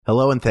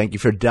Hello and thank you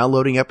for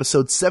downloading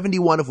episode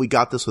 71 of We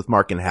Got This with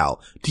Mark and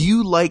Hal. Do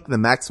you like the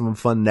Maximum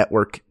Fun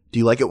Network? Do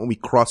you like it when we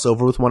cross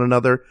over with one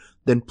another?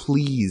 Then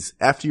please,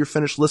 after you're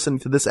finished listening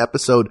to this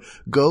episode,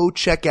 go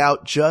check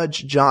out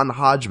Judge John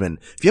Hodgman.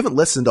 If you haven't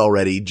listened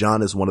already,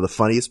 John is one of the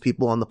funniest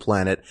people on the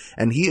planet,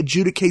 and he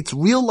adjudicates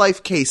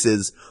real-life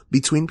cases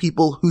between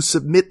people who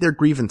submit their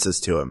grievances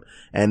to him.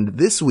 And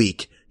this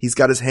week, he's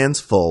got his hands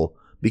full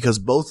because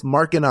both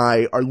Mark and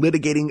I are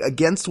litigating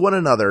against one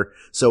another.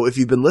 So if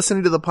you've been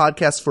listening to the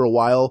podcast for a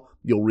while,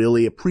 you'll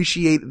really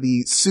appreciate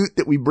the suit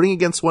that we bring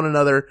against one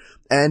another.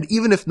 And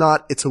even if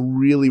not, it's a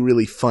really,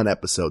 really fun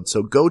episode.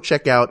 So go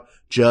check out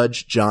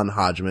Judge John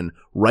Hodgman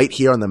right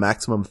here on the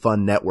Maximum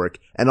Fun Network.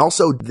 And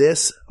also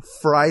this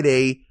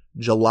Friday,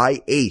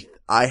 July 8th,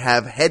 I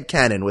have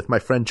Headcanon with my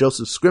friend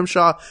Joseph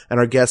Scrimshaw and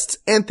our guests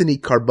Anthony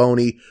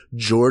Carboni,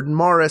 Jordan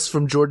Morris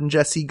from Jordan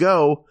Jesse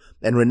Go,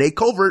 and Renee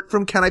Colvert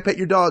from Can I Pet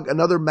Your Dog,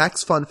 another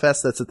Max Fun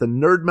Fest that's at the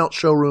Nerd Melt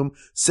Showroom,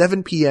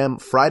 7 p.m.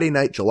 Friday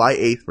night, July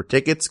 8th. For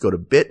tickets, go to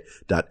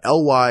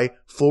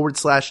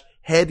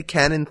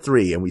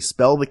bit.ly/Headcanon3, and we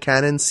spell the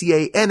canon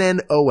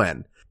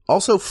C-A-N-N-O-N.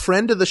 Also,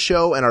 friend of the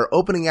show and our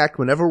opening act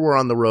whenever we're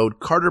on the road,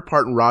 Carter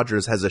Parton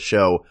Rogers has a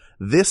show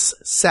this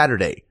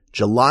Saturday,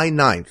 July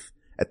 9th,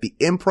 at the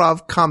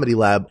Improv Comedy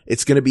Lab.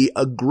 It's going to be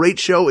a great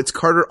show. It's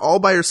Carter all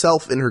by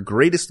herself in her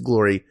greatest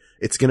glory.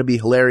 It's going to be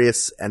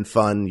hilarious and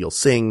fun. You'll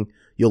sing,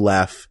 you'll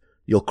laugh,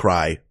 you'll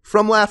cry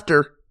from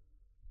laughter,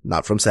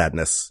 not from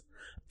sadness.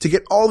 To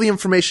get all the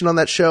information on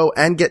that show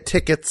and get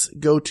tickets,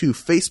 go to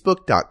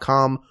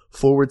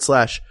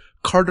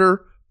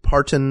facebook.com/Carter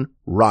Parton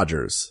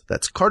Rogers.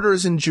 That's Carter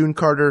as in June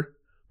Carter,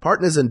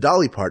 Parton as in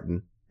Dolly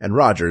Parton, and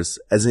Rogers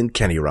as in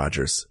Kenny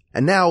Rogers.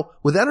 And now,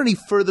 without any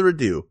further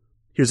ado,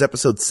 here's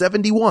episode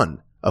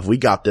 71 of We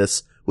Got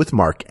This with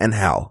Mark and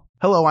Hal.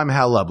 Hello, I'm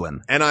Hal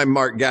Lublin. And I'm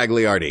Mark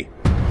Gagliardi.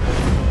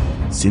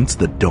 Since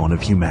the dawn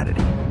of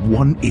humanity,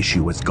 one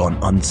issue has gone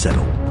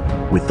unsettled.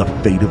 With the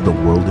fate of the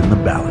world in the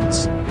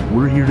balance,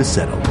 we're here to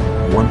settle,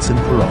 once and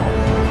for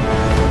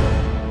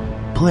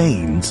all.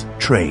 Planes,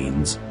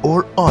 trains,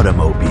 or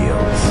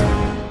automobiles?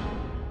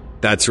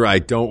 That's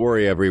right. Don't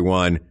worry,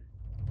 everyone.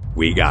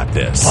 We got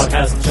this.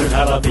 Podcast should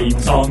have a theme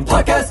song.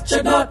 Podcast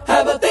should not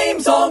have a theme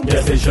song.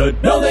 Yes, they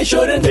should. No, they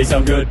shouldn't. They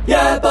sound good.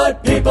 Yeah,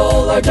 but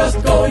people are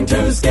just going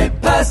to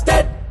skip past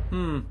it.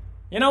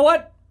 You know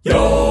what?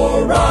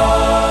 You're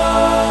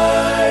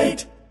right.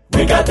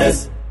 We got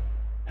this.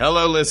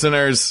 Hello,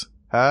 listeners.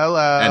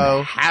 Hello.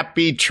 And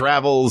happy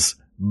travels.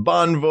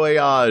 Bon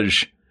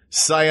voyage.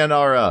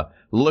 Sayonara.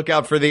 Look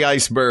out for the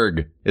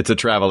iceberg. It's a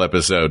travel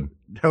episode.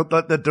 Don't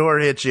let the door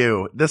hit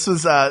you. This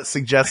was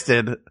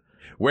suggested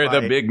where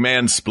the big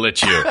man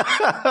splits you.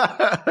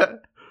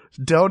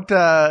 Don't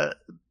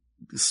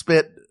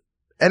spit.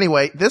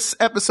 Anyway, this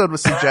episode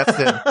was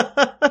suggested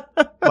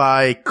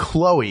by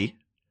Chloe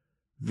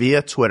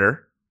via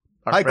Twitter.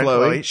 Hi,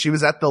 Chloe. She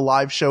was at the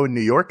live show in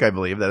New York, I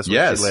believe. That is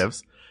where she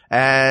lives.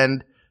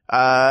 And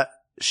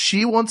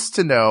she wants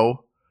to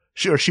know,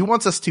 she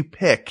wants us to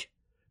pick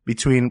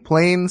between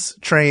planes,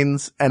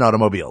 trains, and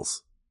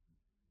automobiles.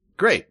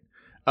 Great.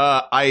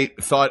 I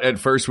thought at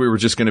first we were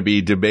just going to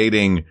be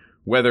debating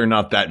whether or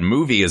not that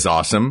movie is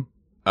awesome.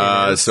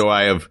 So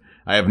I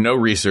have no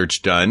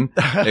research done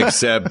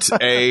except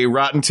a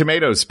Rotten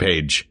Tomatoes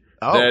page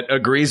that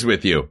agrees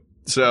with you.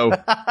 So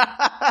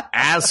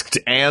asked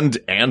and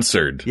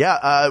answered.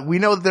 Yeah. We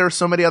know that there are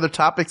so many other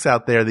topics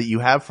out there that you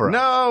have for us.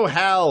 No,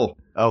 Hal.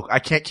 Oh, I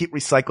can't keep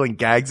recycling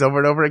gags over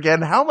and over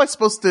again. How am I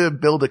supposed to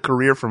build a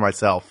career for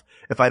myself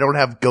if I don't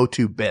have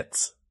go-to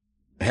bits?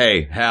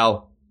 Hey,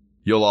 Hal,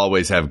 you'll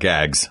always have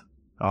gags.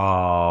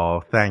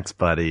 Oh, thanks,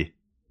 buddy.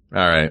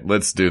 All right,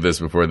 let's do this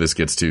before this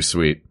gets too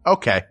sweet.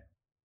 Okay.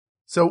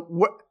 So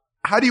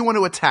how do you want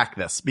to attack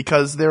this?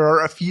 Because there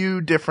are a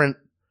few different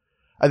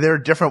there are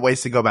different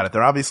ways to go about it.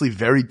 There are obviously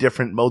very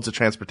different modes of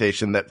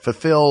transportation that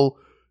fulfill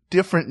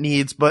different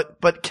needs,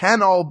 but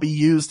can all be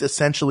used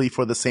essentially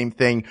for the same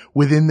thing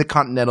within the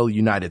continental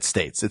United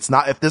States. It's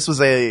not, if this was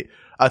a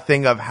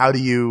thing of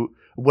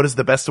what is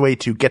the best way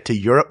to get to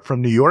Europe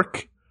from New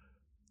York,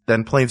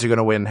 then planes are going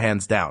to win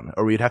hands down,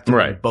 or we'd have to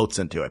bring boats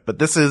into it. But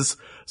this is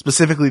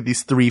specifically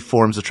these three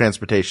forms of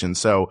transportation.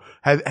 So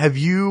have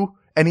you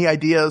any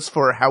ideas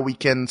for how we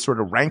can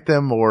sort of rank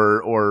them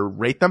or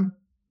rate them?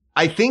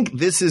 I think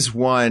this is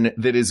one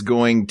that is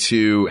going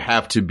to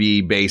have to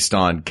be based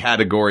on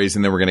categories,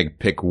 and then we're going to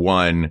pick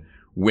one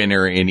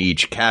winner in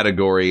each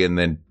category and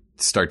then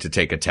start to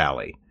take a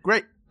tally.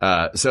 Great.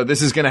 So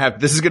this is going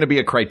to be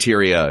a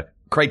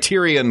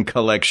Criterion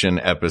Collection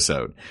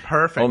episode.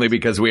 Perfect. Only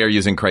because we are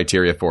using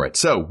criteria for it.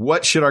 So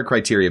what should our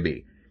criteria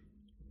be?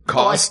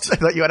 Cost. I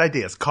thought you had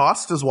ideas.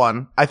 Cost is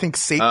one. I think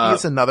safety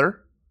is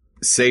another.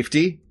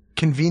 Safety.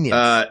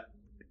 Convenience.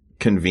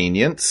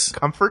 Convenience.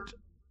 Comfort.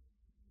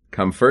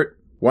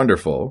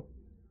 Wonderful.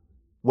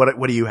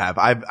 What do you have?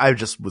 I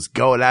just was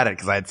going at it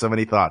because I had so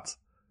many thoughts.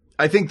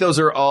 I think those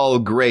are all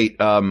great.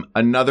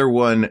 Another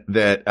one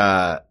that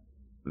I'm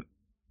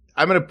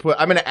going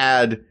to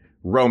add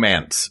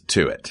romance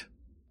to it.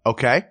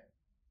 Okay.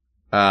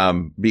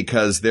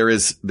 because there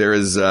is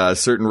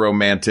certain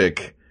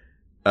romantic,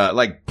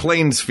 like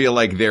planes feel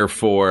like they're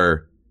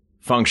for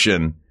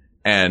function,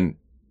 and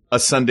a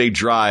Sunday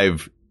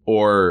drive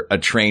or a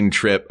train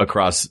trip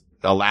across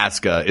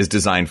Alaska is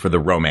designed for the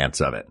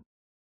romance of it.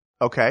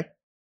 Okay.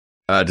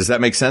 Does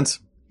that make sense?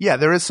 Yeah,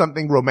 there is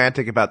something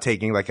romantic about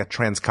taking like a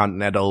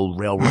transcontinental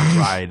railroad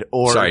ride,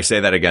 or Sorry,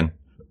 say that again.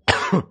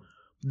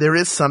 there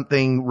is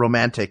something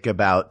romantic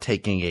about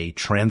taking a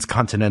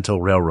transcontinental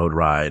railroad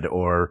ride,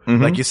 or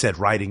like you said,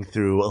 riding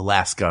through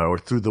Alaska or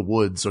through the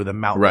woods or the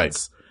mountains.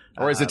 Right.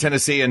 Or as a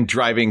Tennessean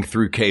driving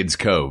through Cades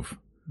Cove.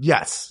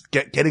 Yes,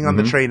 getting on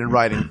the train and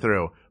riding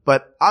through.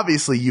 But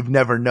obviously you've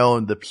never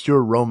known the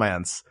pure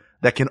romance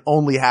that can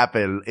only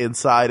happen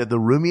inside of the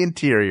roomy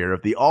interior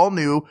of the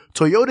all-new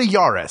Toyota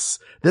Yaris.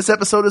 This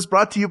episode is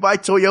brought to you by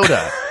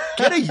Toyota.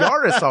 Get a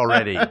Yaris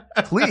already.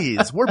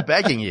 Please, we're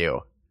begging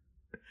you.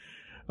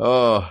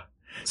 Oh.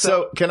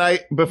 So can I,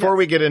 before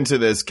we get into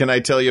this, can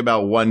I tell you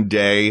about one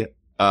day,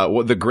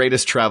 the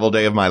greatest travel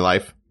day of my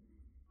life?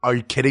 Are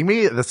you kidding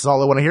me? This is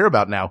all I want to hear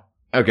about now.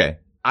 Okay.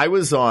 I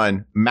was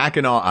on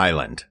Mackinac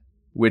Island,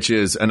 which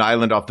is an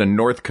island off the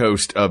north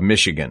coast of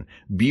Michigan.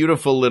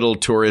 Beautiful little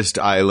tourist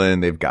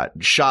island. They've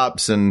got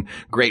shops and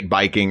great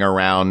biking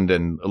around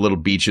and little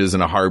beaches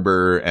and a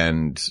harbor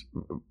and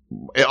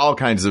all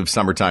kinds of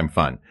summertime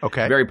fun.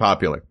 Okay. Very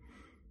popular.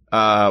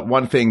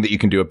 One thing that you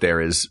can do up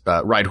there is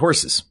ride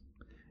horses.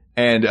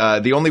 And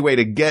the only way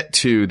to get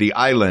to the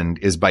island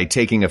is by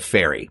taking a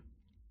ferry.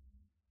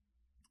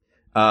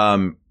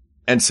 And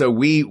so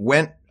we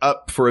went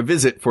up for a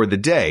visit for the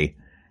day,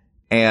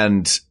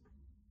 and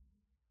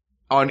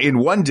in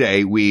one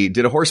day, we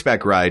did a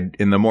horseback ride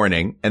in the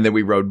morning, and then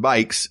we rode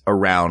bikes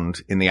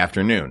around in the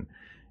afternoon.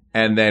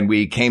 And then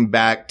we came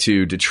back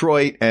to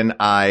Detroit, and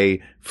I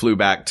flew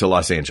back to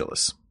Los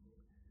Angeles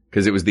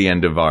because it was the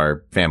end of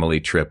our family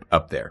trip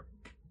up there.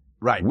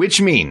 Right. Which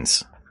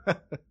means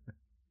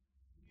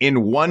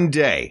in one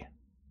day,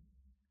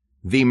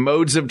 the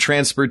modes of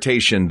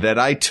transportation that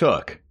I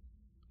took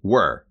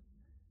were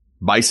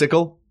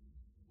bicycle,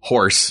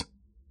 horse,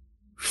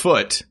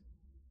 foot,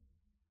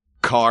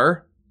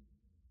 car,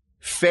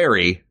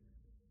 ferry,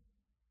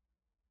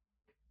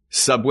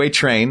 subway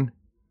train,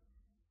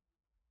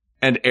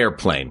 and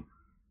airplane.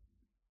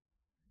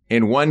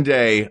 In one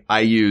day,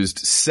 I used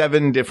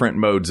 7 different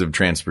modes of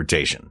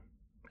transportation.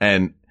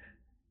 And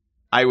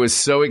I was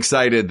so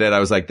excited that I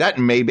was like, that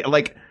may be,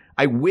 like,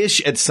 I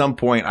wish at some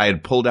point I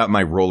had pulled out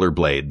my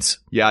rollerblades.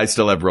 Yeah, I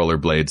still have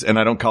rollerblades, and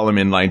I don't call them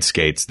inline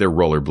skates. They're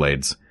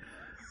rollerblades.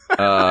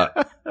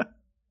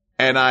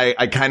 And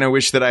I kind of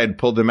wish that I had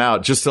pulled them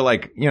out just to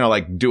like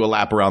do a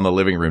lap around the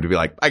living room to be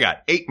like, I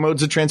got 8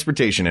 modes of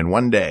transportation in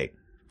one day.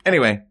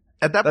 Anyway,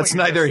 at that point, that's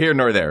neither here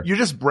nor there. You're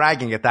just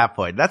bragging at that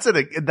point.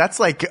 That's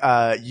like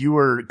you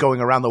were going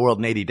around the world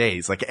in 80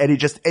 days. Like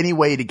any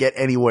way to get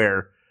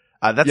anywhere.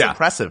 That's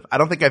impressive. I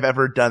don't think I've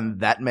ever done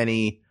that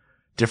many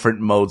different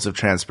modes of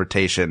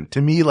transportation.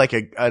 To me, like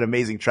an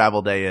amazing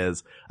travel day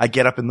is I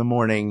get up in the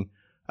morning.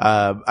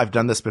 I've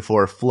done this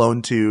before,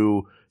 flown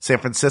to San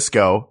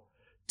Francisco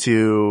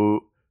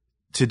to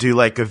do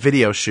like a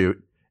video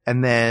shoot,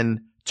 and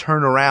then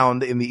turn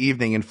around in the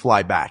evening and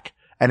fly back.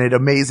 And it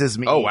amazes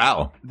me. Oh,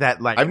 wow. That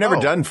like, I've never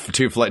done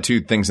two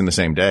things in the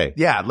same day.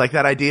 Yeah. Like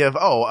that idea of,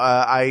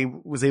 I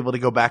was able to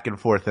go back and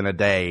forth in a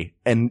day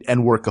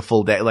and work a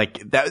full day.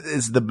 Like that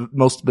is the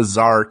most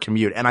bizarre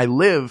commute. And I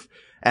live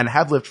and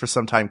have lived for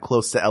some time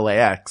close to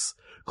LAX,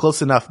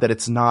 close enough that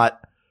it's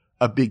not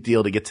a big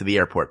deal to get to the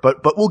airport.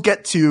 But we'll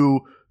get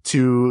to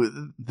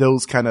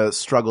those kind of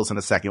struggles in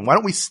a second. Why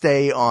don't we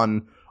stay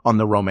on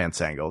the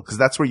romance angle? Cause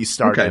that's where you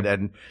started. Okay.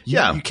 And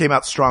you came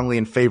out strongly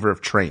in favor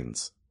of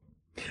trains.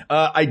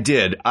 I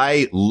did.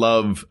 I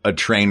love a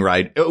train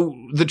ride. Oh,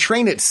 the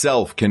train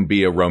itself can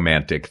be a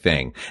romantic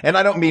thing. And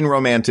I don't mean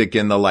romantic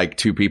in the like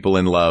 2 people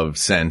in love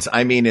sense.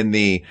 I mean in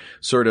the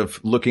sort of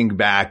looking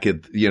back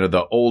at,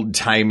 the old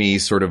timey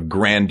sort of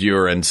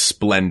grandeur and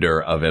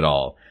splendor of it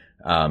all.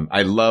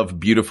 I love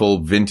beautiful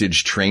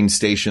vintage train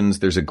stations.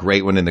 There's a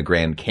great one in the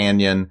Grand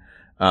Canyon.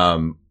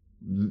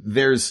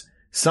 There's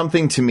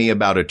something to me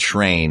about a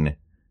train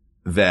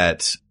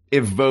that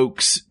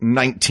evokes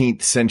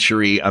 19th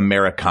century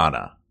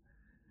Americana,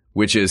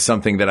 which is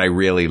something that I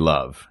really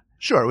love.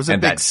 Sure. It was a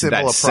big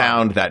symbol of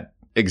sound that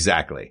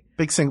exactly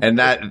big symbol. And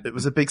it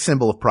was a big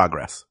symbol of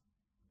progress.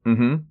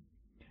 Mm-hmm.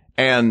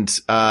 And,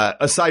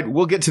 aside,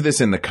 we'll get to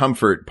this in the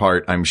comfort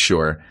part, I'm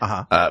sure.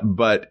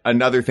 But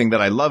another thing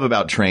that I love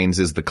about trains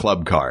is the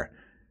club car,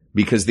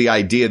 because the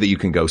idea that you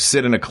can go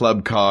sit in a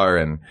club car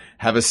and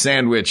have a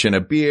sandwich and a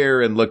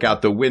beer and look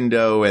out the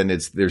window, and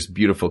there's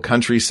beautiful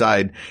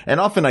countryside. And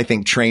often I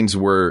think trains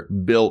were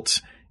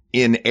built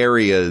in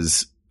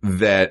areas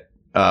that,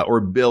 or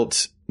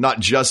built not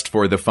just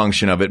for the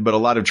function of it, but a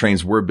lot of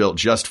trains were built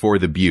just for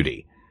the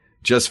beauty.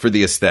 Just for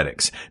the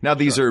aesthetics. Now,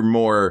 these are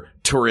more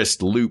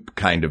tourist loop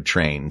kind of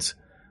trains.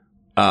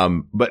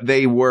 But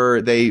they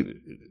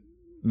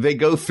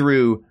go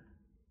through,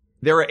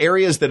 there are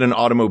areas that an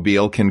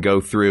automobile can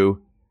go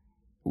through,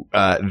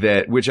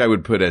 which I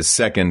would put as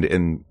second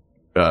in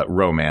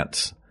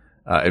romance.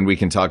 And we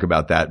can talk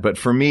about that. But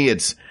for me,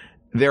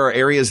 there are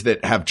areas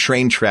that have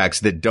train tracks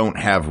that don't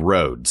have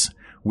roads,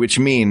 which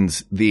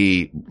means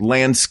the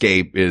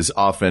landscape is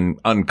often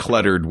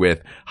uncluttered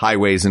with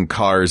highways and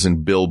cars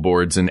and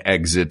billboards and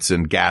exits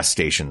and gas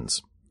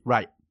stations.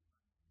 Right.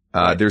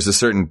 There's a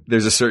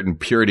certain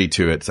purity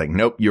to it. It's like,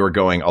 nope, you're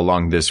going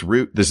along this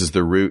route. This is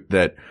the route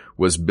that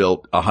was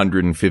built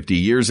 150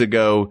 years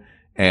ago.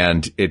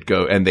 And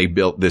they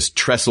built this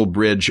trestle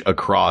bridge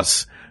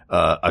across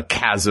a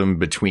chasm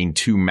between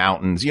two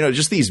mountains,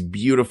 just these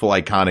beautiful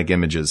iconic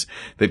images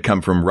that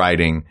come from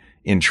riding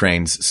in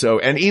trains. So,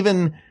 and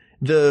even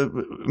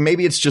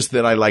maybe it's just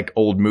that I like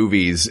old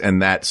movies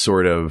and that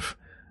sort of,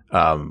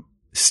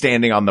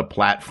 standing on the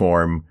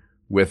platform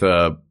with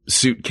a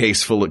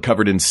suitcase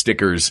covered in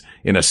stickers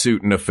in a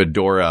suit and a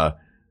fedora,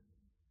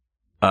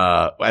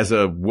 as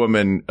a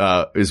woman,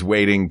 is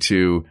waiting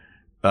to,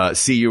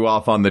 see you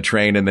off on the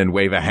train and then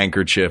wave a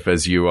handkerchief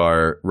as you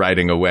are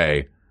riding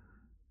away.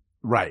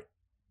 Right.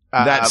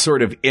 That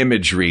sort of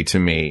imagery to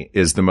me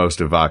is the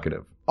most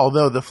evocative.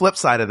 Although the flip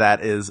side of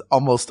that is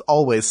almost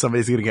always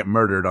somebody's going to get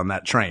murdered on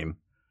that train.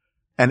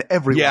 And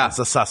everyone's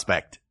a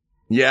suspect.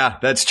 Yeah,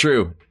 that's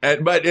true.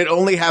 But it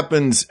only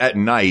happens at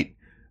night,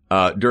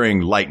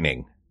 during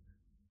lightning.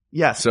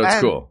 Yes. So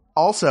it's cool.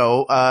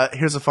 Also,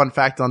 here's a fun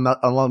fact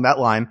along that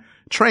line.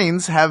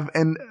 Trains have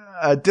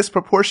a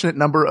disproportionate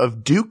number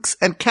of dukes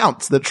and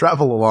counts that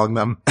travel along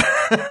them.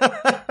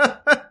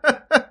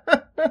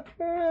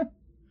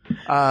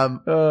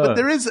 But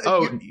there is,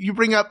 you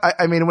bring up,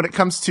 I mean, when it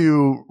comes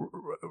to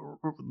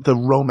the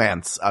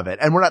romance of it,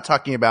 and we're not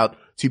talking about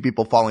two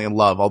people falling in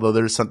love, although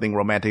there's something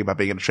romantic about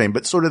being in a train,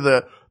 but sort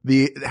of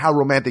how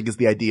romantic is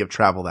the idea of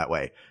travel that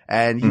way.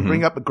 And you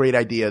bring up a great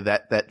idea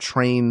that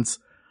trains,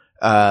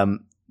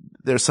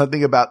 there's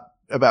something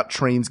about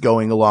trains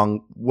going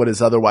along what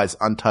is otherwise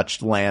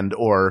untouched land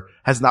or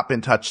has not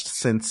been touched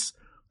since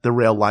the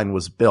rail line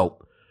was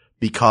built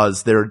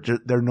because there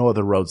are no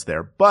other roads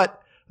there.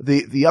 But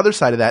the other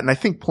side of that, and I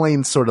think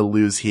planes sort of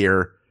lose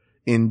here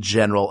in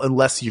general,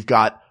 unless you've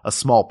got a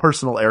small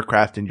personal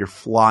aircraft and you're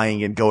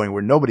flying and going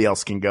where nobody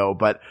else can go.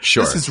 But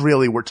This is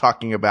really, we're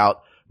talking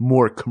about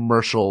more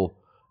commercial,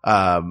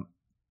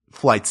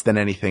 flights than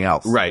anything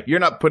else. Right. You're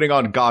not putting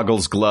on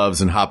goggles,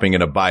 gloves, and hopping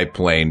in a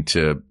biplane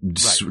to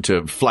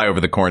fly over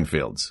the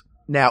cornfields.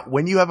 Now,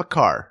 when you have a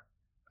car,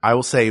 I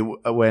will say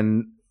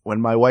when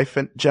my wife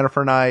and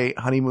Jennifer and I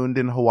honeymooned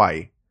in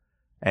Hawaii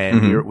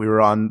and we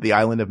were on the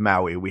island of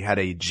Maui, we had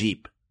a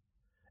Jeep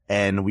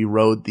and we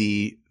rode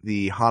the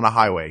Hana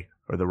Highway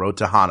or the road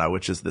to Hana,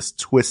 which is this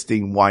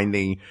twisting,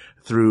 winding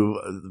through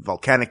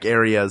volcanic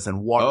areas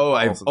and waterfalls. Oh,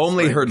 I've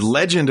only heard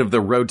legend of the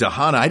road to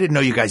Hana. I didn't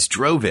know you guys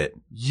drove it.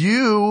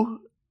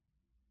 You,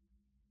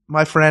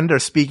 my friend, are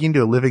speaking to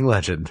a living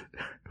legend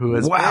who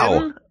has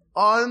been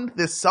on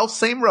this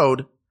self-same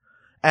road,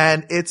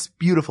 and it's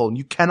beautiful. And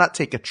you cannot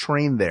take a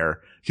train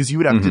there because you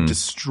would have to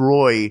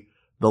destroy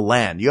the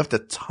land. You have to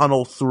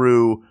tunnel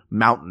through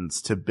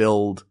mountains to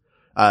build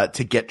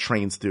to get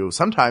trains through.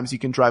 Sometimes you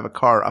can drive a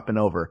car up and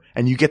over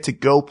and you get to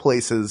go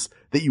places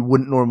that you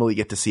wouldn't normally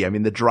get to see. I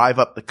mean, the drive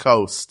up the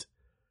coast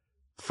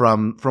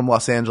from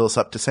Los Angeles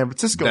up to San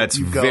Francisco. That's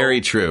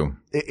very true.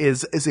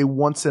 Is a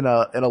once in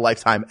a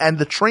lifetime. And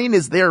the train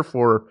is there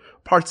for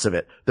parts of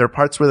it. There are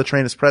parts where the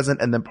train is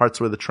present and then parts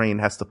where the train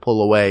has to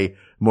pull away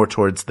more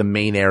towards the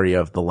main area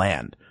of the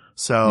land.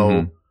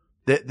 So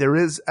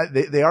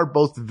they are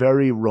both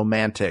very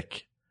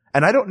romantic.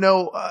 And I don't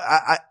know,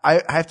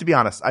 I have to be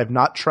honest, I've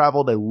not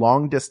traveled a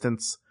long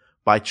distance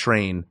by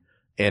train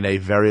in a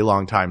very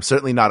long time.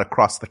 Certainly not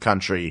across the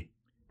country.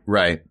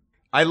 Right.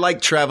 I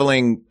like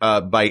traveling,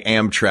 by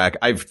Amtrak.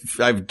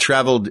 I've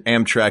traveled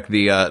Amtrak,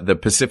 the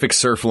Pacific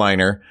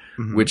Surfliner,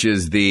 which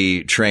is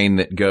the train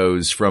that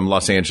goes from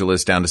Los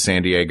Angeles down to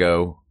San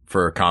Diego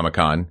for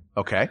Comic-Con.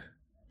 Okay.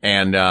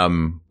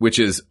 And, which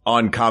is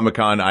on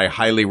Comic-Con. I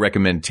highly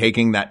recommend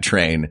taking that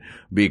train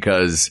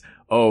because,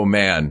 oh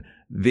man,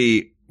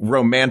 the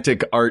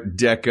romantic Art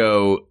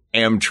Deco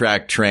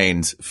Amtrak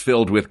trains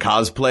filled with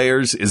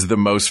cosplayers is the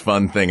most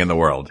fun thing in the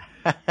world.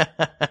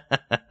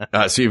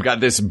 So you've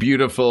got this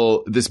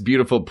beautiful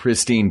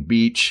pristine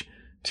beach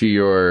to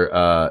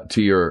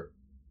your,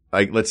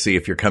 like, let's see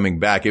if you're coming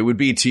back. It would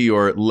be to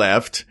your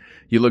left.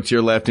 You look to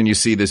your left and you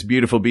see this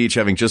beautiful beach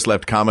having just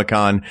left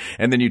Comic-Con.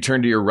 And then you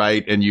turn to your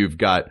right and you've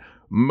got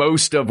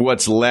most of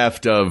what's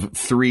left of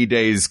 3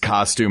 days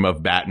costume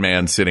of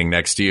Batman sitting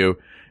next to you.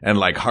 And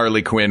like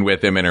Harley Quinn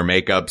with him and her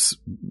makeup's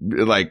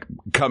like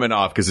coming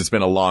off because it's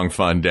been a long,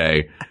 fun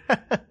day.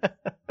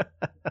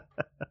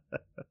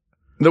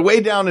 The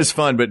way down is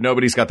fun, but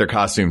nobody's got their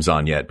costumes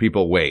on yet.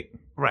 People wait.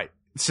 Right.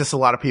 It's just a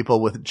lot of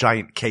people with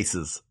giant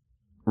cases.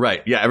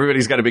 Right. Yeah.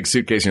 Everybody's got a big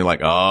suitcase and you're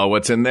like, oh,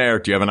 what's in there?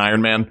 Do you have an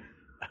Iron Man?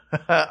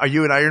 Are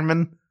you an Iron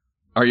Man?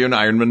 Are you an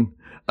Iron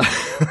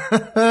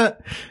Man?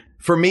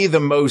 For me, the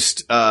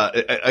most,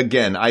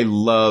 again, I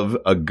love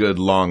a good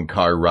long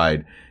car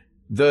ride.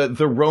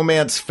 The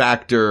romance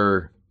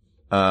factor,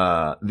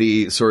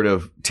 the sort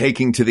of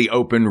taking to the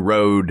open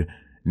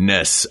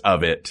roadness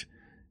of it,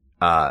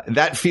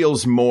 that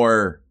feels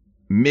more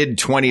mid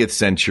 20th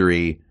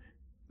century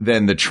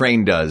than the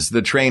train does.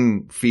 The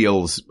train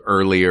feels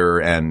earlier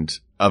and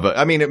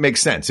it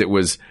makes sense. It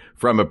was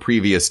from a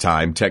previous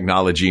time.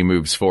 Technology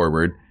moves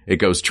forward. It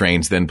goes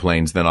trains, then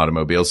planes, then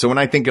automobiles. So when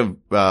I think of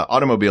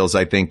automobiles,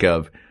 I think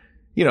of,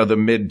 the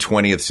mid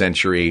 20th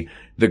century,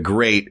 the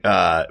great,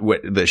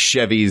 the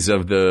Chevys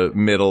of the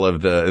middle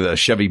of the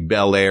Chevy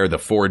Bel Air, the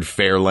Ford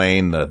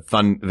Fairlane,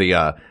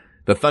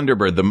 the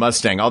Thunderbird, the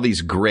Mustang, all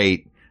these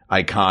great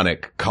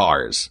iconic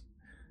cars.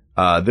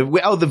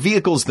 The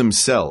vehicles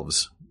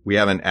themselves. We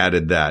haven't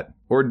added that,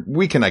 or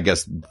we can, I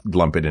guess,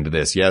 lump it into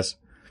this. Yes.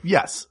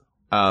 Yes.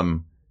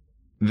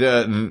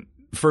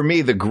 For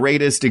me, the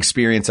greatest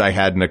experience I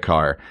had in a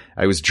car,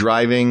 I was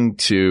driving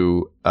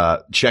to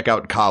check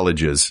out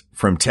colleges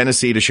from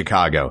Tennessee to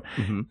Chicago.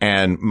 Mm-hmm.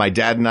 And my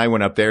dad and I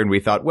went up there and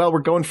we thought, well, we're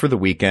going for the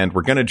weekend.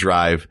 We're going to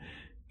drive.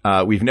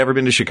 We've never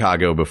been to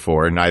Chicago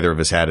before. Neither of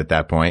us had at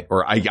that point,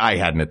 or I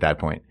hadn't at that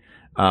point.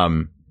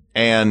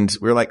 And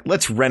we were like,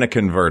 let's rent a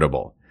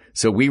convertible.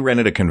 So we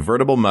rented a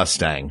convertible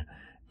Mustang.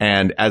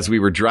 And as we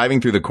were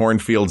driving through the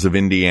cornfields of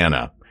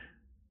Indiana,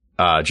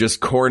 just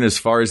corn as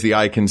far as the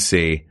eye can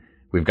see,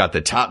 we've got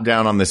the top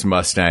down on this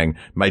Mustang.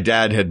 My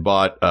dad had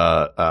bought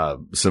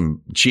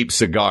some cheap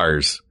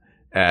cigars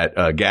at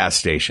a gas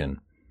station.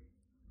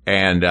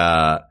 And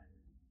On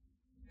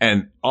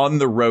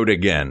the Road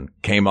Again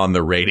came on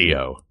the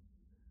radio.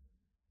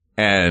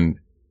 And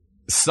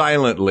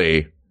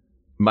silently,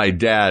 my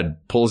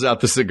dad pulls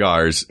out the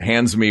cigars,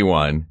 hands me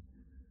one.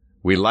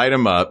 We light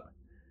them up.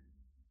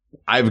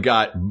 I've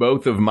got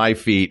both of my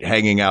feet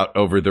hanging out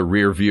over the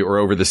rear view or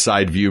over the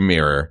side view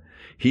mirror.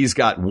 He's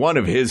got one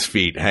of his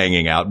feet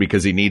hanging out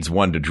because he needs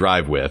one to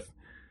drive with.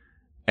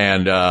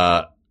 And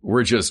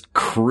we're just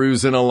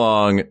cruising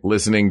along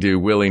listening to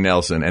Willie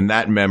Nelson. And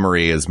that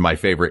memory is my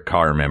favorite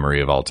car memory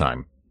of all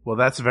time. Well,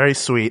 that's very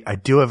sweet. I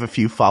do have a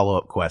few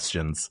follow-up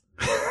questions.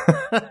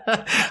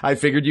 I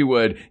figured you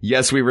would.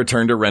 Yes, we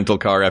returned a rental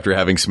car after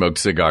having smoked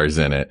cigars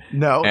in it.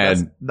 No,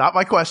 that's not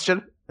my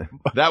question.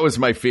 That was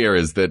my fear,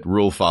 is that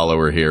rule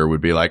follower here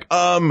would be like,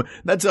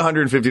 that's a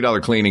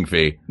 $150 cleaning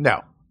fee.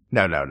 No.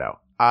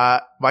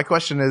 My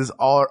question is,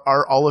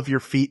 are all of your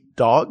feet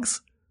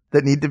dogs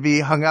that need to be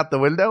hung out the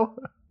window?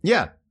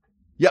 Yeah.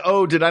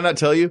 Oh, did I not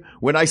tell you?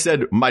 When I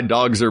said my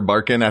dogs are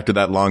barking after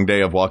that long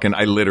day of walking,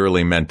 I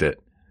literally meant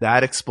it.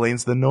 That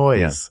explains the noise.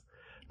 Yeah.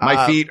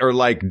 My feet are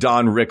like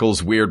Don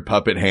Rickles' weird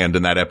puppet hand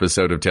in that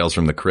episode of Tales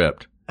from the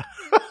Crypt.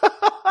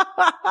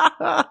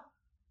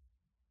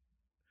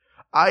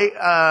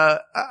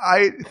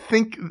 I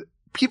think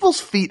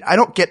people's feet, I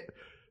don't get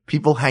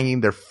people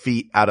hanging their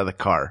feet out of the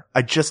car.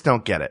 I just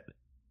don't get it.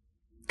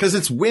 Because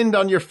it's wind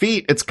on your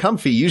feet. It's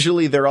comfy.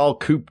 Usually they're all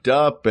cooped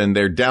up and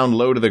they're down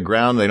low to the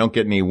ground. They don't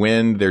get any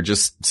wind. They're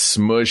just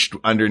smushed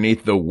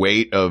underneath the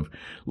weight of,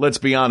 let's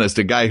be honest,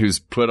 a guy who's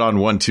put on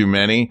one too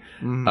many.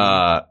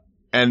 Mm-hmm.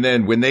 And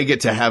then when they get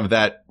to have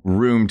that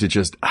room to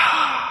just,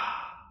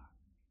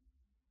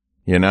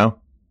 No,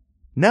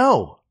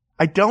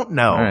 I don't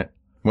know. All right.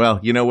 Well,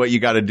 you know what you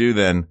got to do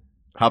then?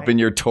 Hop in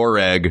your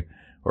Touareg,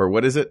 or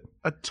what is it?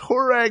 A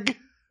Touareg.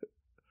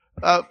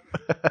 Mark,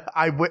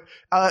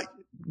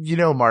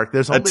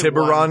 there's only a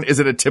Tiburon. One. Is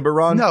it a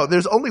Tiburon? No,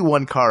 there's only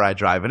one car I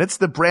drive, and it's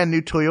the brand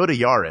new Toyota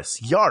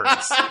Yaris.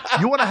 Yaris.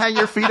 You want to hang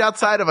your feet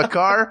outside of a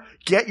car?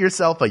 Get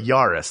yourself a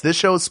Yaris. This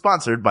show is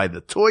sponsored by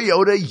the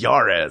Toyota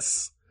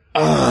Yaris.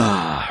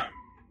 All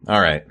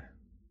right.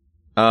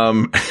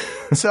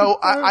 So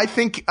I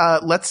think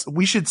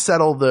we should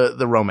settle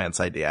the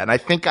romance idea, and I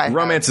think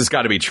romance has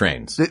got to be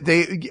trains.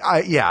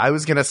 I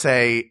was gonna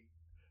say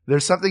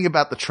there's something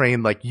about the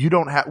train, like you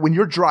don't have, when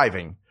you're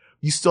driving,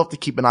 you still have to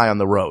keep an eye on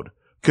the road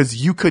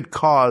because you could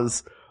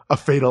cause a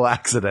fatal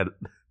accident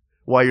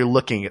while you're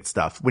looking at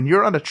stuff. When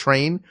you're on a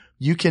train,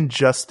 you get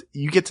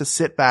to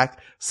sit back.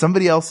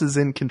 Somebody else is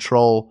in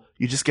control.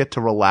 You just get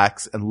to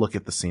relax and look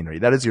at the scenery.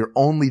 That is your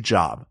only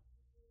job.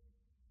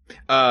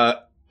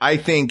 I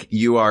think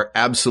you are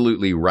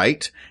absolutely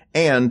right.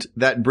 And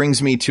that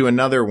brings me to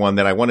another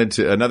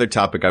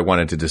topic I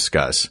wanted to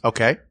discuss.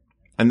 Okay.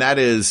 And that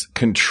is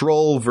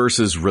control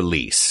versus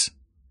release.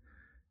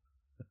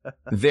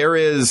 There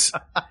is.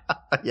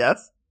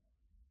 Yes.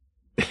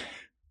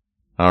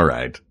 All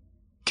right.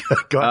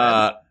 Go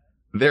ahead.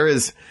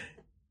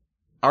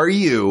 Are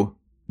you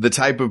the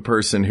type of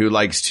person who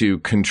likes to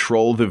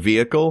control the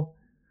vehicle?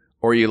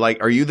 Or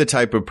are you the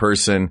type of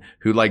person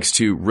who likes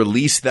to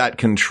release that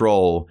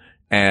control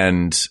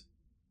and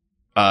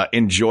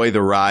enjoy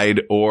the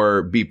ride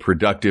or be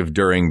productive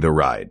during the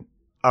ride?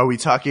 Are we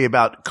talking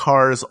about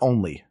cars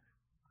only?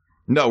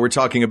 No, we're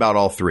talking about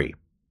all three.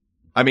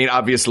 I mean,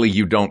 obviously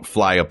you don't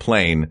fly a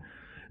plane.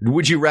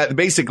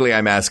 Basically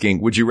I'm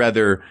asking, would you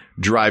rather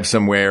drive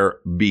somewhere,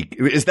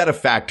 is that a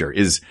factor?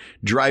 Is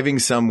driving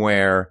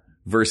somewhere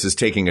versus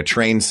taking a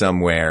train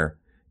somewhere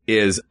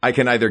I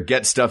can either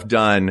get stuff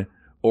done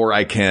or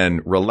I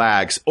can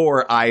relax,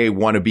 or I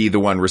want to be the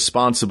one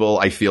responsible.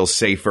 I feel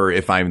safer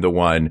if I'm the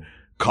one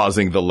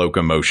causing the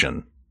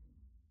locomotion.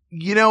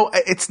 You know,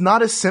 it's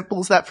not as simple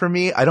as that for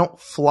me. I don't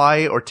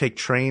fly or take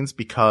trains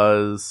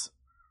because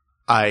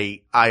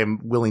I am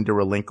willing to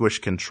relinquish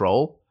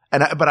control.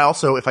 But I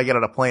also, if I get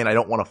on a plane, I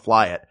don't want to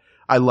fly it.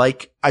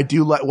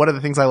 One of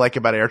the things I like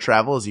about air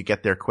travel is you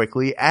get there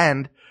quickly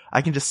and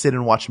I can just sit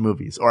and watch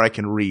movies, or I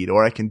can read,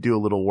 or I can do a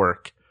little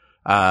work.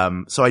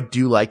 So I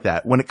do like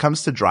that. When it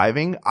comes to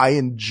driving, I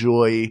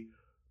enjoy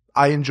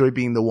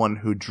being the one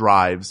who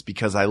drives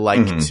because I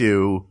like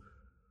to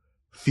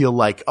feel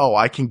like, oh,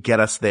 I can get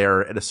us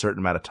there at a certain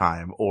amount of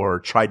time or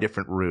try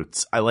different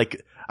routes. I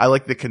like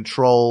the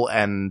control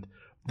and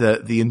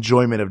the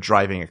enjoyment of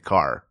driving a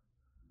car.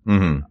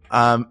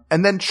 Mm-hmm.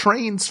 And then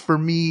trains for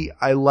me,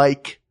 I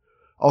like,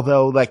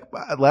 although like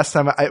last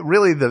time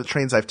really the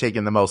trains I've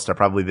taken the most are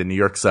probably the New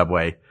York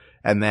subway.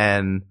 And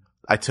then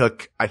I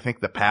took, I think,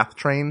 the PATH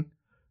train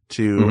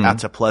out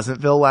to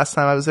Pleasantville last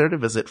time I was there to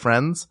visit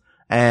friends.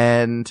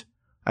 And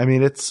I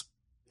mean, it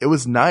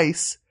was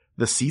nice.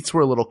 The seats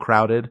were a little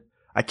crowded.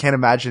 I can't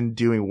imagine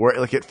doing work.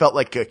 Like it felt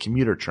like a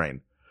commuter train.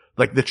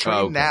 Like the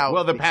train now.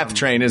 Well, the PATH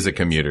train is a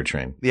commuter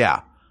train.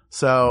 Yeah.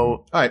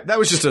 So. All right. That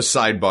was just a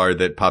sidebar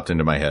that popped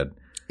into my head.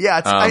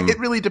 Yeah. It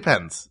really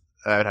depends.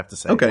 I would have to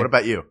say. Okay. What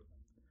about you?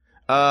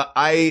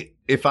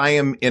 If I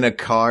am in a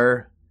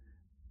car,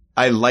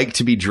 I like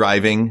to be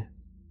driving,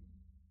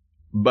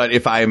 but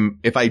if I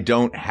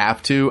don't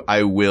have to,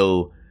 I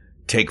will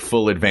take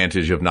full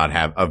advantage of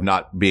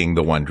not being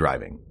the one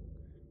driving.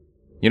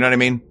 You know what I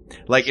mean?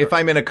 Like if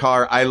I'm in a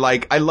car, I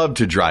love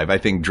to drive. I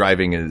think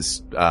driving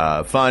is,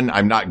 fun.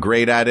 I'm not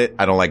great at it.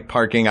 I don't like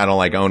parking. I don't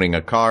like owning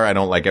a car. I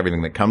don't like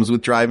everything that comes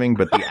with driving,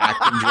 but the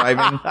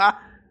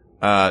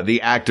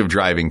act of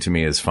driving to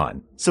me is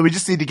fun. So we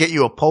just need to get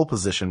you a pole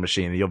position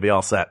machine and you'll be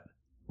all set.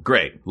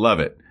 Great. Love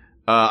it.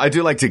 I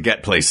do like to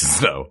get places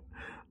though.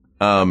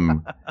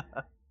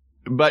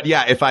 But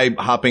yeah, if I'm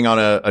hopping on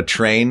a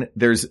train,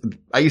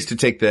 I used to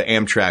take the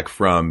Amtrak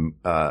from,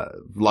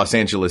 Los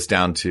Angeles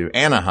down to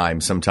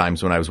Anaheim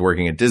sometimes when I was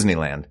working at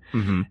Disneyland.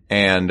 Mm-hmm.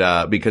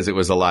 And, because it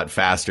was a lot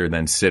faster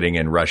than sitting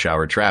in rush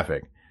hour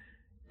traffic.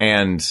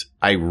 And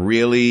I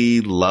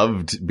really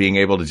loved being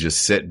able to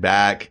just sit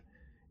back,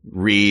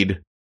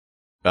 read,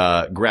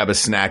 grab a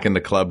snack in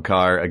the club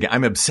car. Again,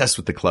 I'm obsessed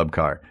with the club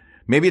car.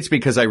 Maybe it's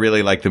because I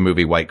really like the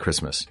movie White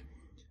Christmas.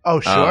 Oh,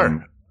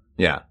 sure.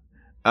 Yeah.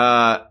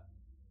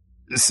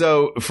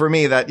 So for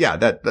me,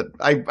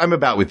 I'm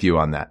about with you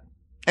on that.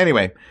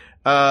 Anyway,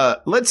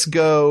 let's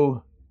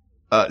go,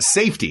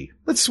 safety.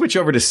 Let's switch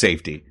over to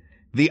safety.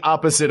 The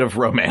opposite of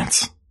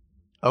romance.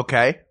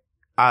 Okay.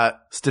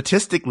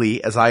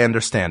 Statistically, as I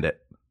understand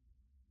it,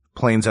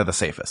 planes are the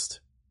safest.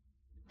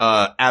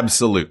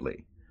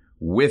 Absolutely.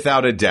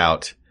 Without a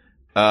doubt.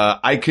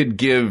 I could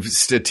give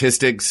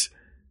statistics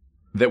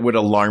that would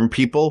alarm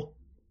people.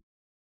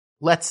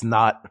 Let's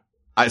not.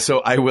 So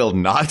I will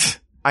not.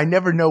 I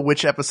never know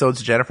which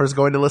episodes Jennifer's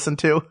going to listen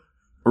to.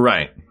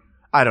 Right.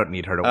 I don't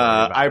need her to worry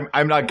about.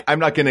 I'm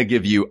not going to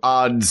give you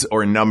odds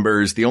or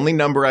numbers. The only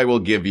number I will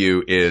give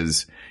you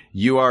is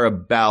you are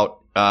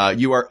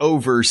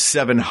over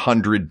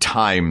 700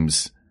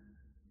 times,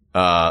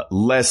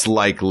 less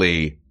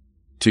likely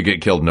to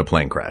get killed in a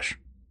plane crash.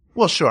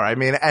 Well, sure. I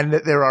mean, and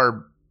there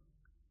are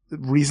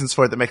reasons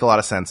for it that make a lot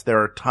of sense. There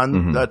are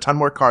a ton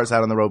more cars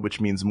out on the road, which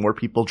means more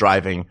people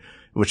driving,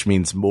 which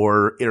means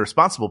more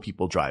irresponsible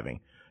people driving.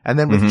 And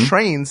then with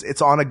trains,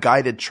 it's on a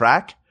guided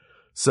track.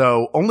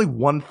 So only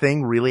one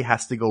thing really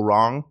has to go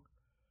wrong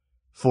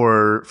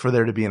for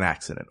there to be an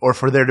accident or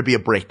for there to be a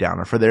breakdown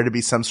or for there to be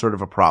some sort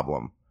of a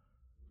problem.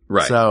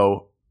 Right.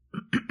 So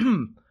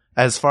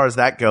as far as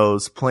that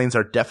goes, planes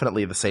are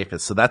definitely the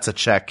safest. So that's a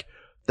check.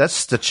 That's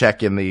just a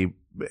check in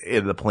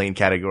the plane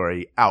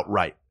category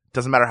outright.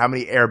 Doesn't matter how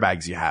many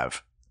airbags you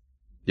have.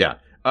 Yeah.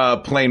 A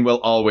plane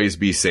will always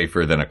be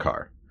safer than a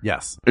car.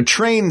 Yes.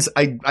 Trains,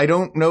 I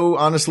don't know,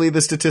 honestly,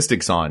 the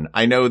statistics on.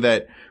 I know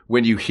that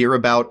when you hear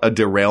about a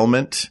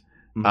derailment,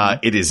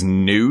 it is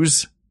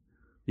news.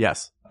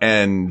 Yes.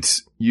 And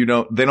they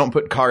don't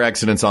put car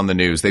accidents on the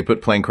news. They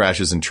put plane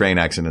crashes and train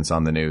accidents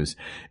on the news.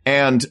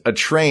 And a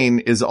train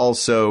is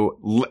also,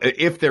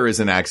 if there is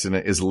an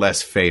accident, is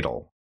less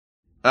fatal.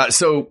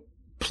 So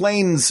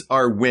planes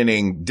are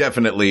winning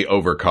definitely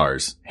over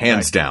cars,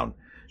 hands down.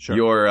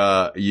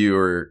 Sure.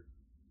 You're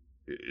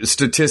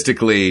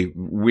statistically,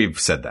 we've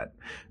said that.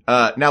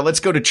 Now let's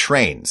go to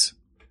trains.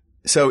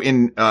 So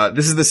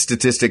this is the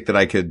statistic that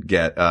I could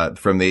get,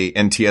 from the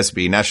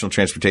NTSB, National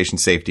Transportation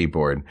Safety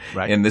Board.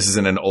 Right. And this is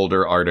in an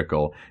older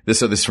article.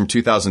 This is from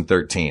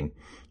 2013.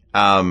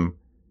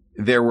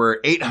 There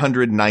were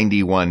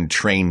 891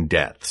 train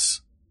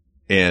deaths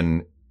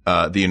in,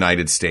 the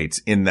United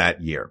States in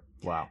that year.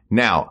 Wow.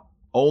 Now,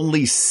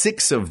 only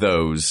 6 of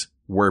those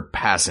were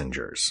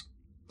passengers.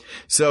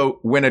 So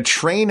when a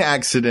train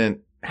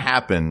accident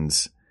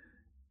happens,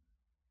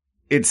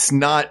 it's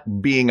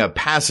not being a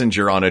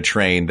passenger on a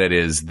train that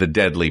is the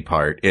deadly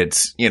part.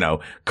 It's,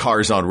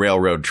 cars on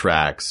railroad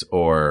tracks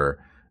or,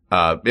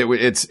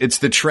 it's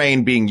the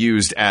train being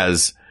used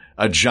as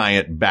a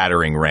giant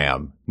battering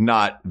ram,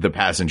 not the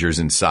passengers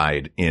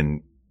inside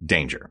in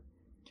danger.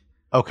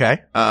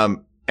 Okay.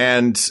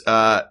 And,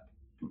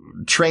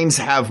 trains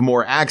have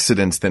more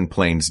accidents than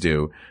planes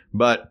do,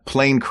 but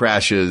plane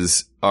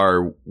crashes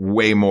are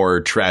way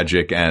more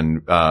tragic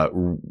and,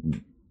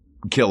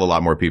 kill a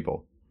lot more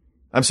people.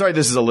 I'm sorry,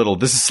 this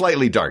is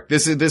slightly dark.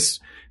 This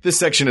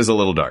section is a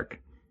little dark.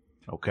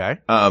 Okay.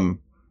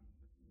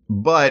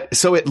 But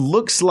so it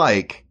looks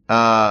like,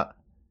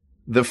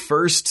 the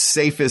first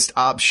safest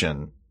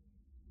option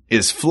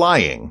is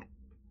flying,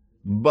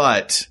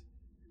 but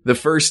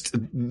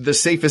the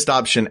safest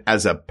option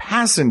as a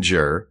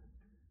passenger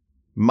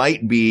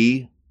might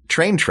be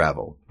train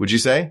travel. Would you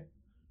say?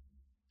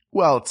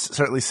 Well, it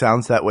certainly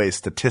sounds that way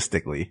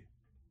statistically.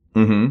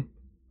 Mm-hmm.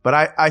 But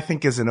I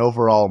think as an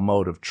overall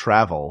mode of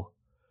travel,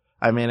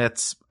 I mean,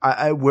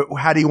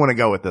 how do you want to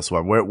go with this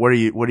one? What are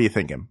you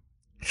thinking?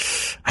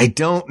 I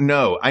don't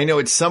know. I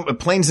know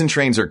planes and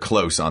trains are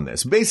close on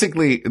this.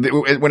 Basically,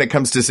 when it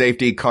comes to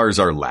safety, cars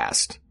are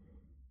last.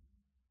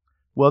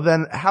 Well,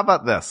 then how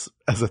about this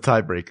as a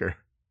tiebreaker?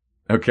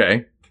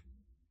 Okay.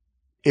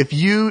 If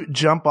you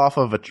jump off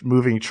of a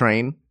moving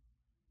train,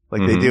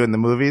 like they do in the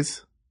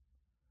movies,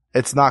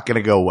 it's not going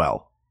to go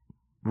well.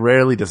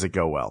 Rarely does it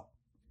go well.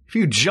 If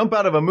you jump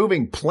out of a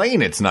moving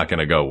plane, it's not going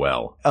to go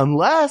well.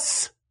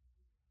 Unless,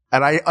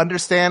 and I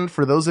understand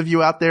for those of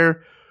you out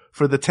there,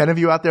 for the 10 of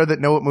you out there that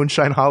know what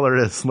Moonshine Holler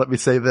is, let me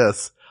say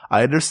this.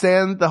 I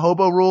understand the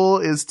hobo rule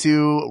is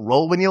to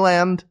roll when you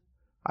land.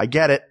 I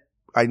get it.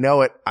 I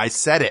know it. I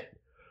said it.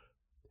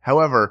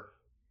 However,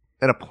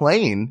 in a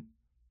plane,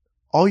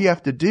 all you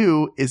have to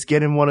do is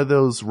get in one of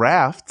those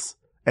rafts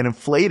and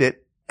inflate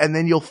it, and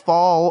then you'll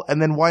fall and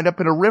then wind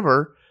up in a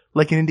river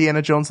like in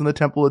Indiana Jones and the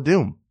Temple of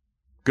Doom.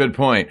 Good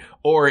point.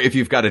 Or if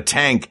you've got a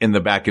tank in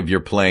the back of your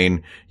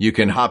plane, you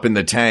can hop in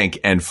the tank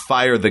and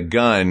fire the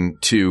gun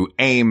to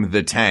aim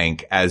the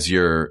tank as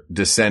you're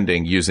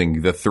descending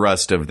using the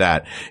thrust of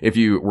that. If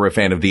you were a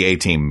fan of the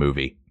A-Team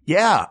movie.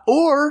 Yeah.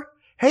 Or,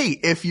 hey,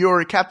 if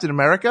you're Captain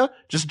America,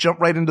 just jump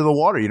right into the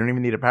water. You don't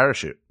even need a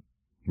parachute.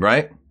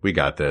 Right? We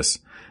got this.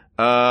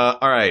 All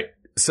right.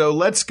 So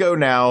let's go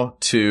now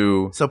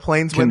to... So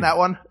planes win that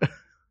one?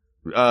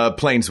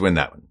 Planes win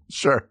that one.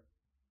 Sure.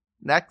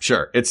 Next.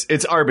 Sure.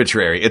 It's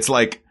arbitrary. It's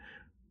like,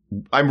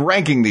 I'm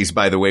ranking these,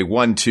 by the way,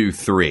 1, 2,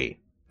 3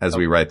 as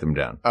we write them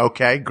down.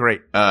 Okay,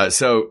 great.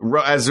 So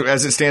as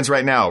it stands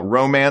right now,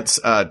 romance,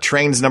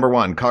 trains number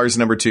 1, cars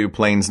number 2,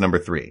 planes number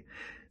 3.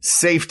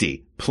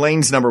 Safety,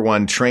 planes number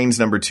 1, trains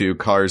number 2,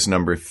 cars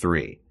number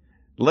 3.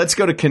 Let's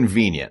go to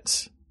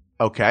convenience.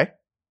 Okay.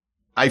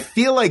 I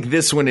feel like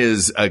this one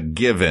is a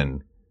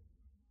given.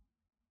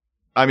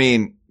 I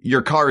mean,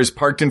 your car is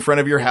parked in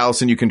front of your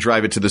house and you can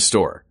drive it to the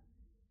store.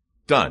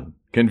 Done.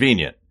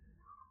 Convenient.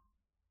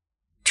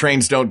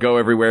 Trains don't go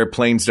everywhere.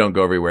 Planes don't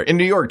go everywhere. In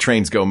New York,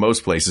 trains go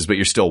most places, but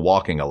you're still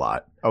walking a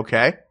lot.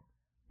 Okay.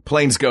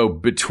 Planes go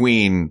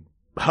between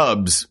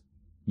hubs,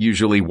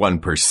 usually one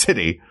per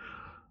city.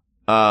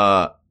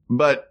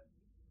 But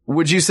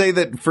would you say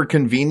that for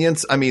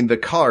convenience, I mean, the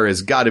car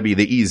has got to be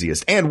the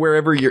easiest. And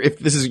wherever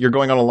you're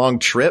going on a long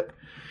trip,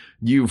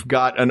 you've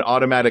got an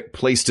automatic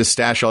place to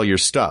stash all your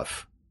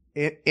stuff.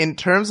 In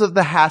terms of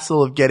the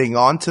hassle of getting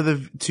onto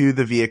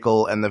the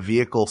vehicle and the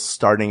vehicle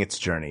starting its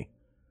journey,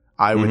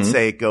 I would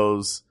say it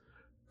goes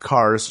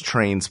cars,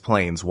 trains,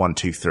 planes, 1,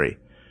 2, 3,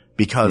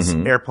 because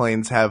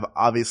airplanes have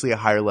obviously a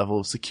higher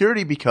level of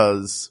security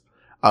because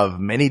of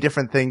many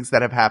different things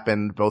that have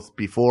happened both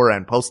before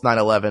and post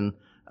 9/11.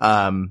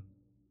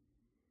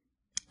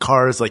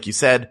 Cars, like you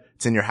said,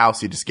 it's in your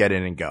house. You just get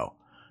in and go.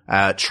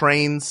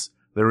 Trains,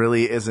 there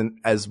really isn't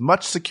as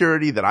much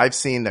security that I've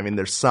seen. I mean,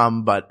 there's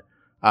some, but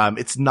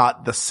it's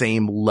not the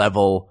same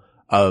level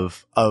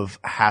of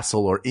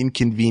hassle or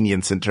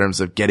inconvenience in terms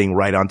of getting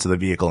right onto the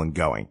vehicle and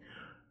going.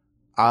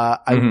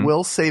 I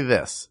will say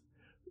this.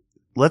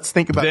 Let's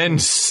think about— Then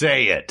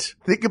say it.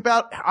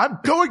 I'm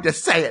going to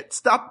say it.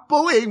 Stop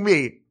bullying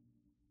me.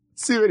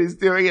 See what he's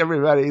doing,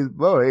 everybody. He's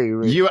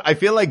bullying me. I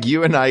feel like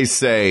you and I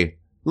say,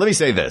 let me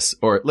say this,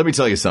 or let me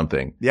tell you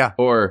something. Yeah.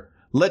 Or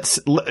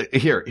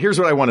here's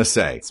what I want to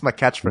say. It's my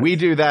catchphrase. We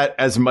do that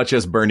as much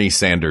as Bernie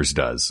Sanders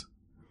does.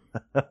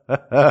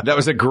 That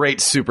was a great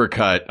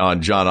supercut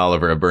on John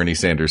Oliver of Bernie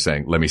Sanders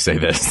saying, let me say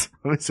this.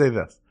 Let me say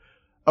this.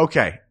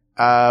 Okay.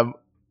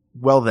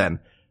 Well then,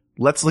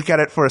 let's look at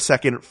it for a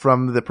second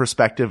from the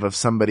perspective of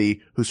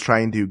somebody who's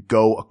trying to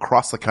go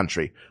across the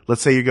country.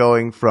 Let's say you're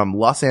going from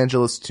Los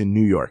Angeles to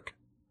New York.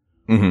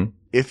 Mm-hmm.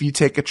 If you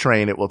take a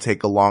train, it will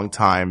take a long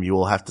time. You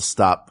will have to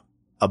stop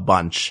a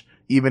bunch.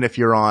 Even if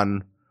you're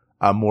on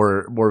a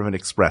more of an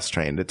express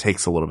train, it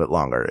takes a little bit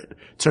longer.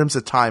 In terms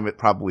of time, it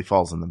probably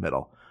falls in the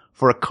middle.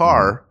 For a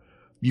car,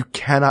 you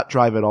cannot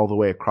drive it all the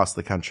way across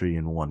the country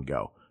in one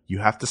go. You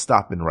have to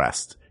stop and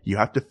rest. You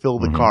have to fill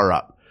the car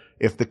up.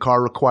 If the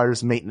car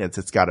requires maintenance,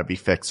 it's got to be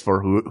fixed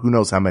for who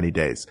knows how many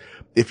days.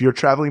 If you're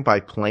traveling by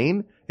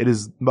plane, it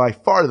is by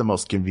far the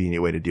most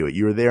convenient way to do it.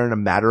 You're there in a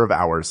matter of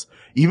hours.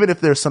 Even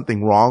if there's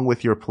something wrong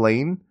with your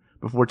plane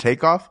before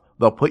takeoff,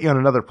 they'll put you on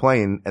another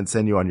plane and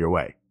send you on your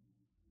way.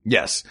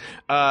 Yes.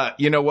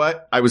 You know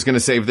what? I was going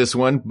to save this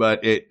one,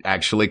 but it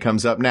actually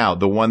comes up now.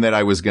 The one that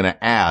I was going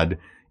to add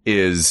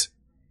is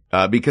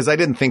because I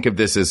didn't think of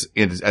this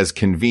as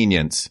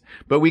convenience,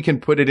 but we can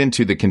put it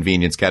into the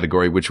convenience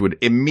category, which would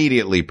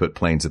immediately put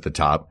planes at the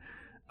top.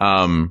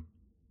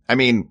 I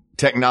mean,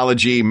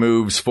 technology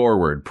moves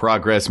forward.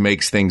 Progress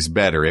makes things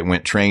better. It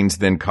went trains,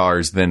 then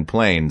cars, then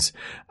planes.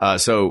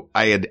 So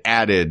I had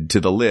added to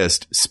the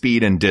list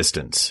speed and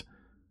distance.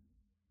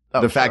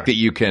 The fact that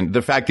you can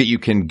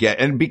get,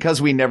 and because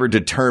we never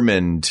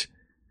determined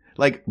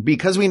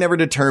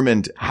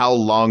how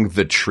long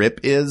the trip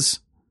is.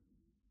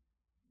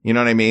 You know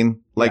what I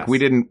mean? Like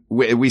Yes.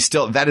 we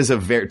still,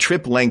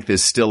 trip length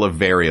is still a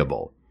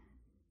variable.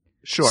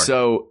 Sure.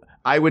 So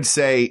I would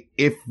say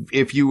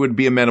if you would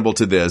be amenable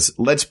to this,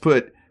 let's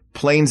put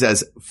planes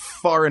as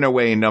far and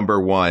away number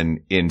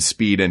 1 in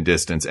speed and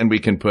distance, and we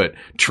can put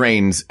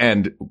trains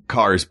and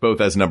cars both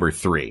as number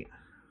 3.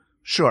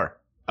 Sure.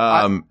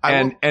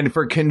 And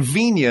for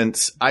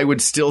convenience, I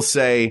would still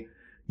say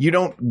you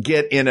don't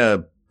get in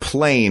a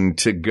plane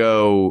to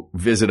go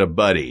visit a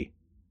buddy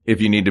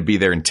if you need to be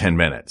there in 10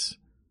 minutes.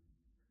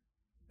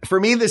 For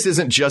me, this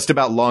isn't just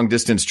about long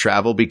distance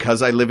travel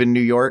because I live in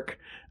New York.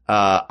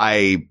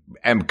 I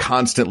am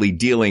constantly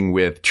dealing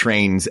with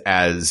trains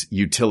as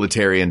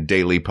utilitarian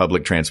daily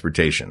public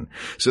transportation.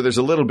 So there's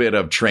a little bit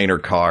of train or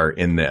car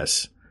in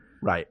this.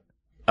 Right.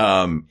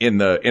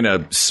 In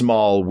a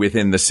small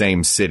within the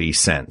same city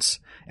sense.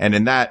 And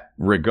in that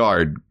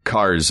regard,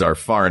 cars are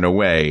far and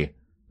away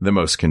the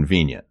most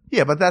convenient.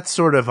 Yeah, but that's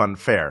sort of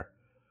unfair.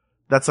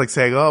 That's like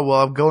saying, oh,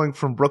 well, I'm going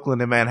from Brooklyn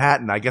to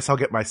Manhattan. I guess I'll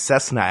get my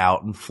Cessna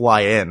out and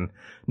fly in.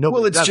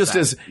 Nobody Well, does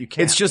that. You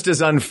can't. it's just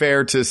as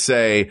unfair to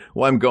say,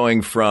 well, I'm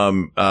going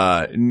from,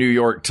 New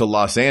York to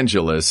Los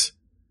Angeles.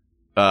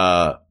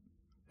 How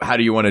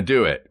do you want to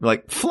do it?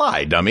 Like,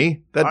 fly,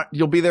 dummy.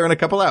 You'll be there in a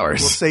couple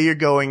hours. We'll say you're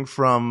going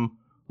from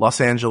Los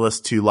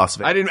Angeles to Las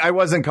Vegas. I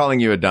wasn't calling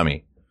you a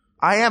dummy.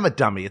 I am a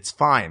dummy. It's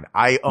fine.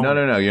 I own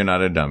No, you're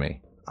not a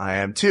dummy. I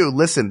am too.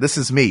 Listen, this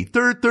is me.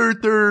 But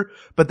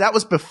that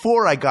was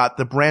before I got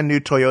the brand new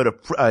Toyota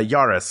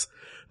Yaris.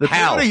 The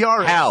Toyota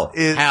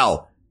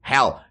Yaris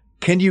Hal,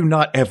 can you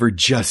not ever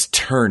just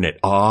turn it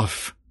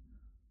off?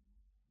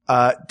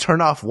 Turn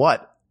off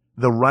what?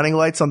 The running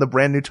lights on the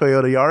brand new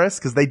Toyota Yaris?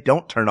 Because they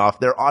don't turn off.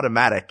 They're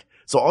automatic.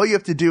 So all you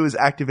have to do is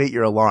activate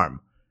your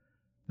alarm.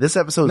 This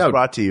episode is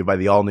brought to you by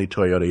the all-new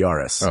Toyota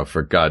Yaris. Oh,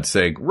 for God's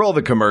sake. Roll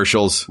the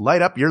commercials.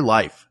 Light up your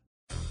life.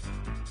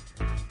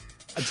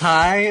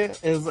 Ty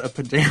is a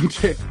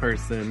pedantic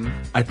person.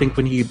 I think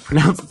when he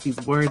pronounces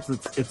these words,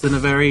 it's in a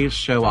very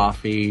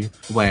show-offy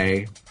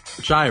way.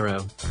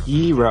 Gyro.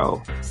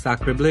 Gyro.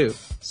 Sacre bleu.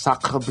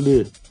 Sacre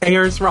bleu.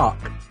 Ayers Rock.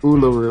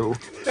 Uluru.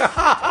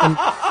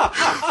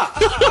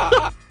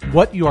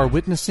 What you are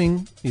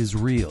witnessing is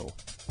real.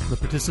 The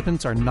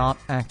participants are not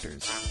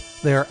actors.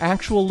 They are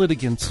actual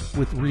litigants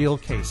with real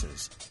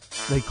cases.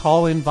 They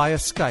call in via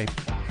Skype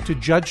to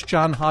Judge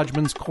John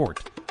Hodgman's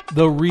court,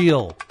 the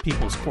real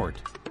People's Court.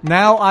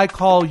 Now I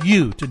call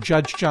you to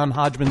Judge John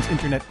Hodgman's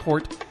internet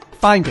court.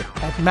 Find it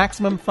at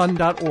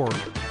MaximumFun.org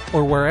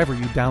or wherever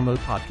you download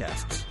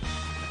podcasts.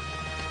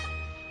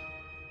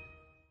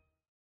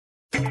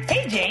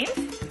 Hey,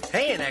 James.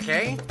 Hey,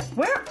 Aneke.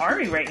 Where are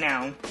we right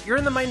now? You're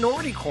in the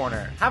minority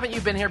corner. Haven't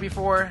you been here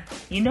before?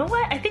 You know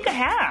what? I think I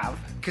have.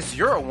 Because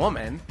you're a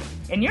woman.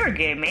 And you're a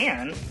gay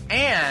man.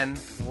 And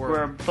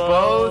we're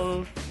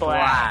both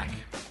black.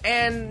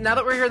 And now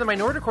that we're here in the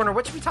minority corner,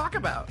 what should we talk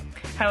about?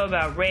 How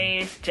about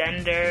race,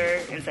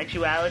 gender, and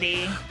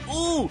sexuality?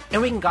 Ooh,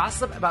 and we can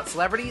gossip about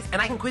celebrities,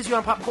 and I can quiz you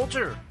on pop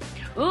culture.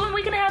 Ooh, and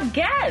we can have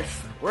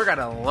guests. We're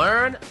gonna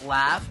learn,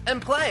 laugh,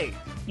 and play.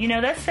 You know,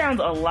 that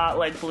sounds a lot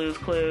like Blue's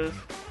Clues.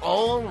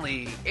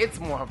 Only it's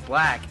more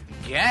black,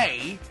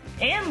 gay,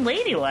 and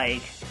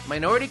ladylike.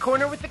 Minority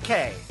Corner with the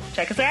K.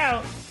 Check us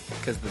out.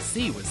 Because the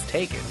C was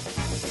taken.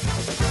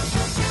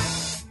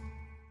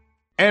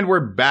 And we're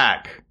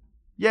back.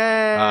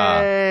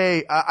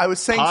 Yay! I was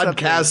saying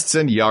podcasts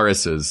and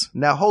Yarises.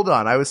 Now, hold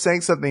on. I was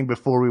saying something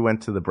before we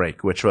went to the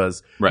break, which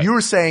was, right. You were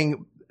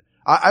saying,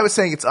 I was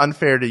saying it's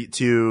unfair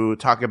to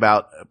talk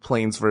about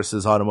planes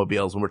versus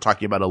automobiles when we're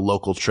talking about a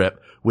local trip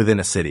within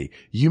a city.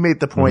 You made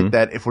the point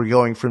that if we're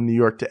going from New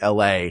York to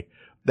LA,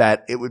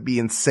 that it would be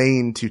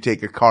insane to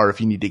take a car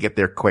if you need to get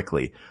there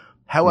quickly.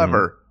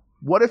 However,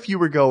 what if you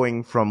were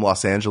going from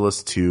Los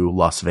Angeles to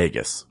Las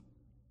Vegas?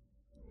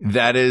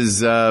 That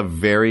is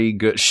very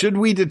good. Should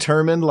we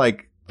determine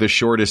like the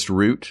shortest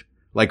route,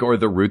 or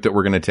the route that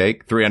we're going to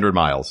take? 300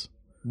 miles.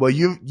 Well,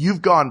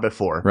 you've gone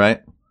before,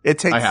 right? It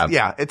takes, I have.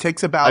 Yeah, it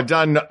takes about.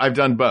 I've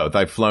done both.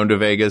 I've flown to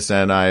Vegas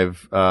and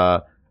I've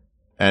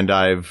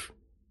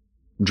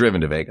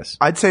driven to Vegas.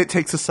 I'd say it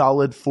takes a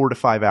solid 4 to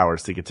 5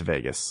 hours to get to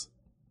Vegas.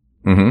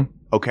 Mm-hmm.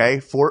 Okay,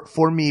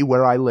 for me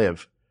where I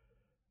live,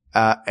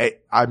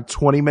 I'm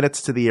 20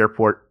 minutes to the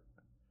airport.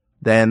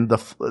 Then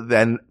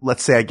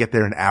let's say I get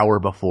there an hour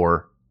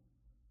before.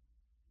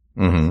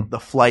 Mm-hmm. The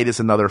flight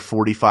is another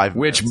 45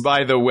 minutes. Which,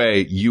 by the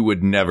way, you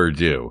would never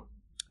do.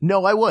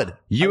 No, I would.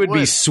 You would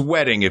be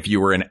sweating if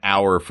you were an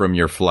hour from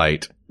your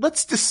flight.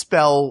 Let's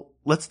dispel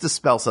let's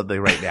dispel something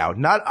right now.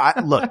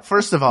 Look,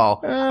 first of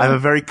all, I'm a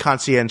very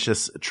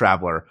conscientious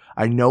traveler.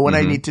 I know when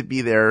I need to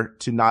be there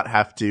to not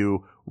have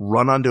to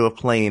run onto a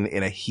plane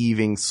in a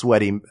heaving,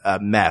 sweaty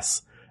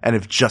mess and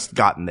have just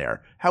gotten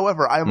there.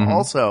 However, I'm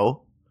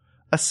also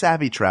a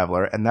savvy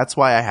traveler, and that's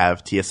why I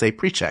have TSA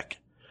PreCheck.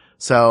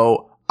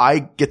 So I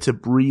get to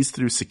breeze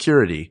through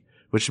security,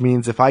 which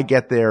means if I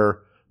get there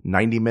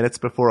 90 minutes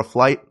before a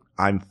flight,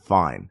 I'm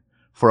fine.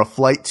 For a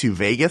flight to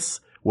Vegas,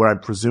 where I'm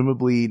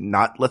presumably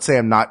not, let's say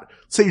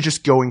you're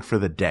just going for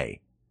the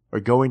day or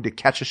going to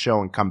catch a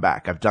show and come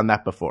back. I've done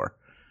that before.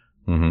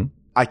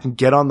 I can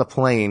get on the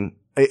plane.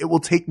 It will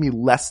take me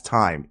less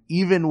time,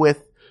 even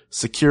with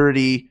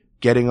security,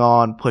 getting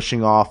on,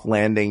 pushing off,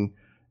 landing.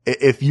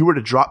 If you were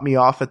to drop me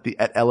off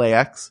at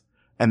LAX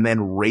and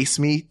then race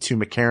me to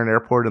McCarran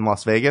Airport in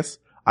Las Vegas,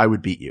 I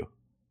would beat you.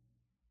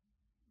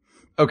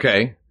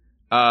 Okay.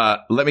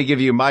 Let me give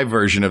you my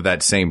version of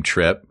that same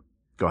trip.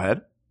 Go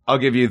ahead. I'll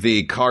give you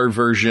the car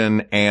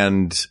version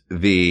and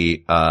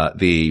the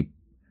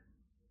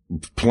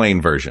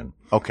plane version.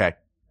 Okay.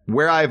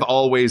 Where I've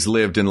always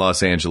lived in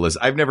Los Angeles,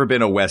 I've never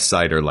been a West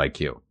Sider like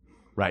you.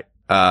 Right.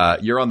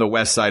 You're on the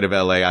west side of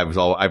LA.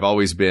 I've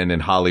always been in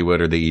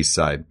Hollywood or the east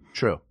side.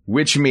 True.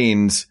 Which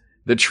means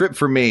the trip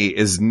for me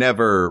is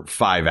never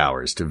 5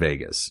 hours to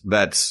Vegas.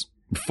 That's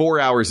 4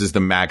 hours is the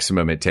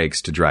maximum it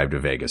takes to drive to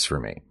Vegas for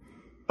me.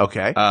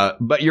 Okay.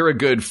 But you're a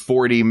good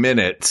 40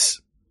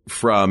 minutes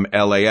from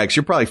LAX.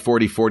 You're probably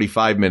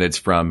 45 minutes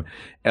from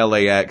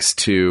LAX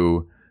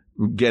to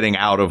getting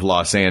out of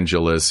Los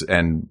Angeles.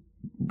 And,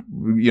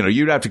 you know,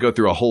 you'd have to go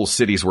through a whole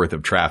city's worth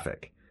of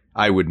traffic.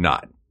 I would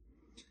not.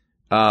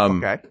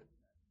 Okay.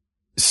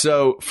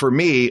 So for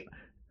me,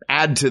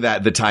 add to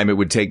that the time it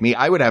would take me,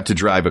 I would have to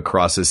drive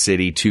across a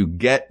city to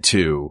get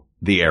to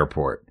the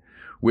airport,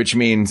 which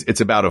means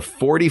it's about a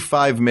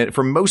 45-minute,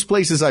 from most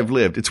places I've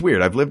lived. It's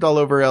weird. I've lived all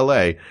over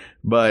LA,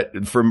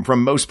 but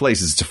from most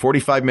places, it's a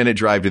 45-minute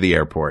drive to the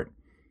airport.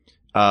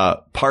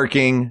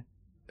 Parking,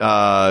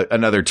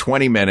 another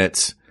 20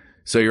 minutes.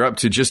 So you're up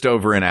to just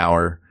over an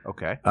hour.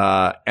 Okay.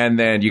 And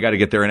then you got to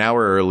get there an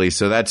hour early.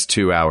 So that's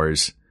 2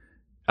 hours.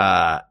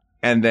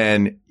 And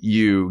then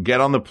you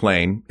get on the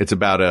plane. It's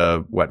about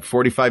a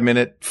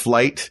 45-minute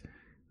flight,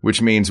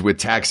 which means with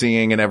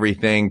taxiing and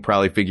everything,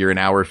 probably figure an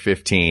hour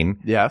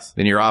 15. Yes.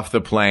 Then you're off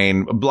the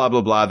plane, blah,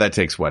 blah, blah. That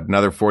takes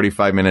another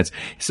 45 minutes.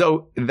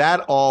 So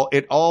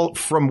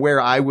from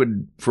where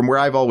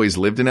I've always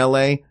lived in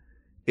LA,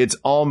 it's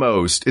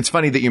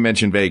funny that you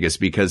mentioned Vegas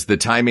because the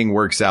timing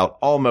works out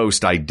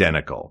almost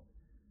identical.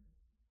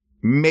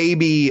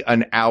 Maybe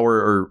an hour,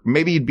 or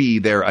maybe you'd be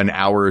there an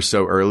hour or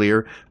so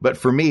earlier. But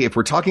for me, if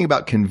we're talking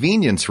about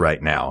convenience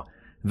right now,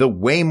 the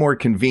way more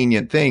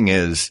convenient thing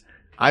is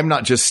I'm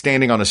not just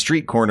standing on a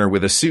street corner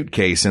with a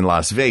suitcase in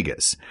Las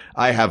Vegas.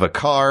 I have a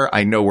car.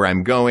 I know where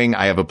I'm going.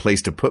 I have a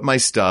place to put my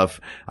stuff.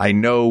 I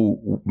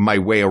know my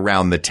way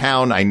around the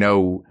town. I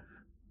know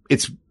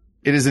it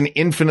is an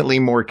infinitely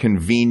more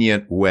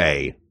convenient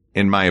way,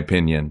 in my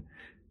opinion,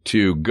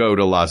 to go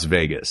to Las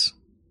Vegas.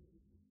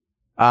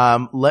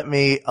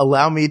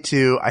 Allow me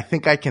to, I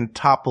think I can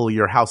topple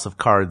your House of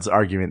Cards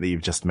argument that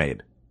you've just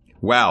made.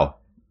 Wow.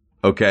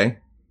 Okay.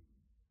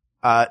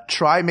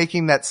 Try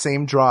making that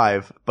same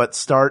drive, but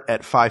start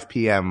at 5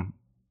 p.m.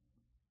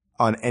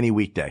 on any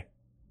weekday.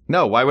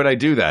 No, why would I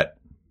do that?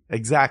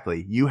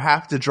 Exactly. You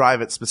have to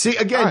drive at specific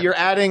See, again, time. You're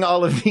adding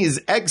all of these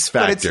X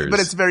factors. But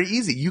it's very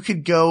easy. You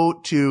could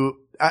go to,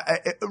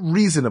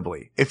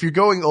 reasonably. If you're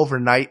going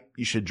overnight,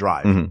 you should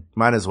drive.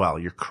 Might as well.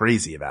 You're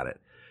crazy about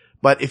it.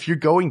 But if you're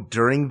going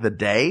during the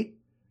day,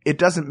 it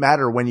doesn't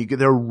matter when you get,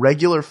 there are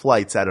regular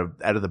flights out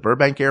of the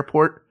Burbank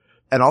airport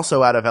and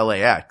also out of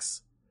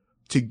LAX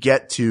to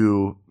get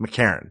to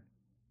McCarran.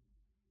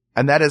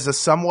 And that is a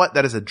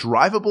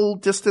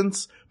drivable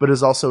distance, but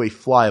is also a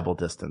flyable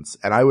distance.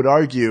 And I would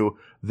argue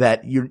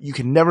that you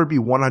can never be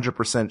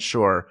 100%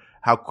 sure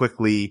how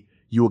quickly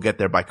you will get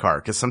there by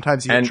car. Cause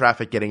sometimes you have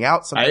traffic getting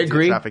out, sometimes you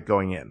have traffic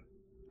going in.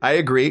 I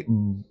agree.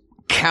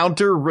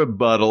 Counter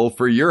rebuttal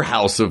for your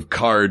House of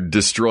Card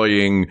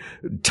destroying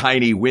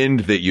tiny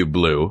wind that you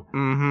blew.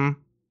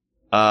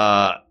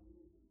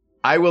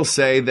 I will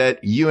say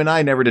that you and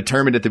I never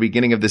determined at the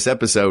beginning of this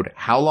episode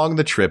how long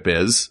the trip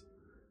is.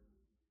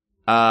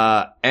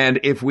 And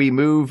if we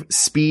move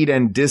speed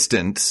and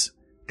distance,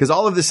 because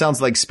all of this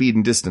sounds like speed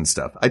and distance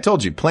stuff. I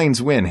told you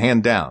planes win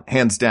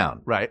hands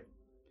down. Right.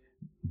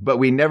 But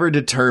we never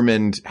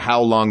determined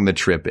how long the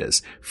trip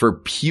is. For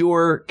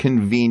pure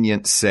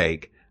convenience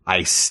sake,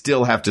 I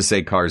still have to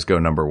say cars go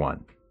number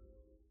one.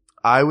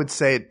 I would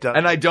say it does.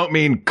 And I don't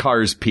mean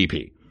cars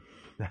pee-pee.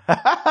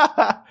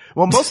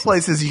 Well, most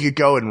places you could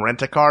go and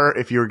rent a car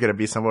if you were going to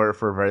be somewhere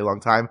for a very long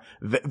time.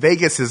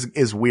 Vegas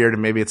is weird,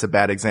 and maybe it's a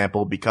bad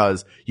example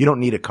because you don't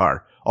need a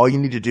car. All you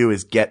need to do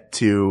is get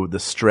to the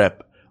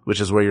Strip,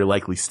 which is where you're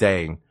likely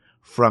staying,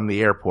 from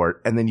the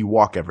airport, and then you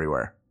walk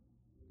everywhere.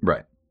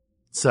 Right.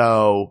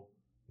 So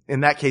in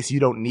that case, you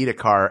don't need a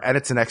car, and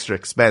it's an extra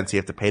expense. You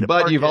have to pay to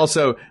park it.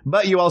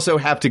 But you also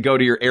have to go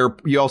to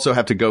you also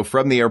have to go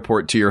from the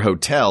airport to your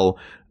hotel,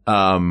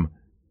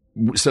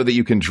 so that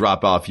you can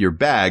drop off your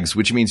bags,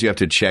 which means you have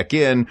to check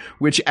in,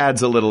 which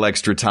adds a little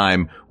extra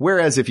time.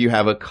 Whereas if you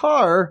have a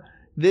car,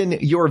 then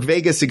your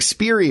Vegas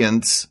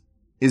experience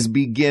is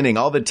beginning.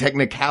 All the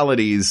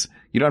technicalities,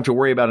 you don't have to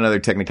worry about another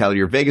technicality.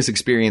 Your Vegas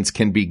experience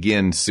can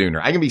begin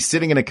sooner. I can be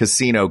sitting in a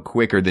casino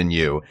quicker than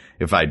you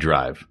if I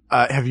drive.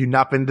 Have you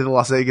not been to the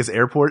Las Vegas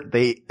airport?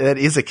 That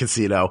is a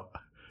casino.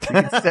 You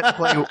can sit and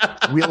play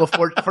Wheel of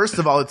Fortune. First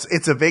of all,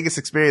 it's a Vegas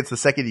experience the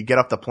second you get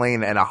off the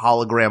plane and a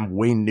hologram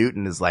Wayne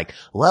Newton is like,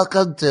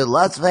 "Welcome to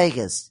Las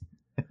Vegas.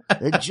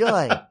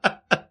 Enjoy."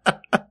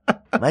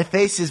 His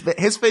face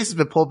has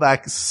been pulled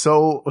back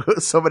so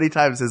many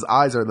times his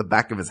eyes are in the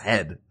back of his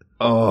head.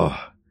 Oh.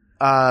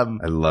 I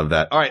love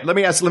that. All right, let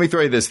me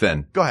throw you this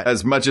then. Go ahead.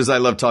 As much as I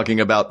love talking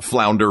about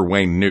flounder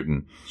Wayne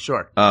Newton.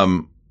 Sure.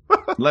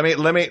 Let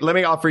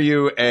me offer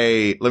you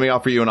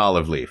an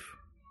olive leaf.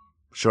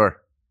 Sure.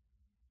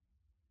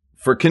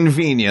 For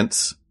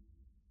convenience,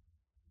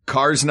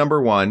 cars number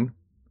 1,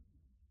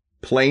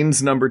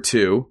 planes number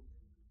 2,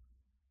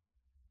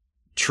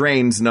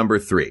 trains number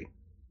 3.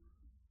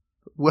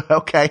 Well,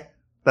 okay.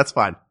 That's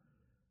fine.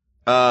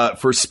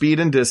 For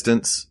speed and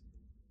distance.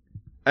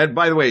 And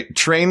by the way,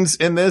 trains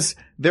in this,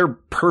 they're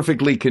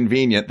perfectly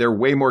convenient. They're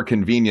way more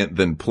convenient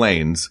than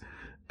planes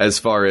as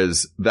far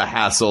as the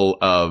hassle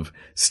of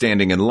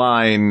standing in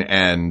line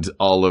and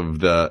all of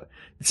the...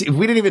 See,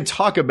 we didn't even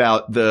talk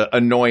about the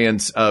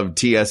annoyance of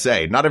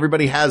TSA. Not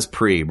everybody has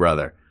pre,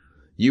 brother.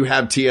 You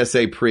have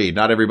TSA pre.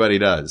 Not everybody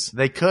does.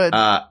 They could.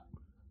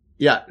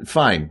 Yeah,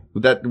 fine.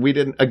 That we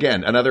didn't,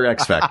 again, another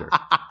X factor.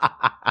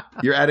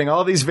 You're adding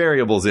all these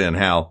variables in,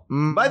 Hal.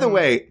 Mm-hmm. By the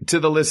way,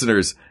 to the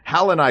listeners,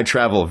 Hal and I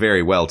travel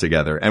very well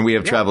together, and we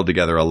have traveled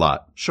together a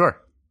lot.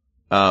 Sure.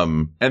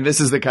 And this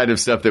is the kind of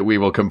stuff that we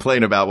will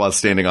complain about while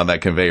standing on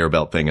that conveyor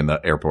belt thing in the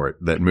airport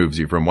that moves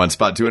you from one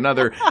spot to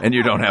another and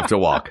you don't have to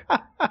walk.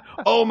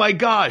 Oh my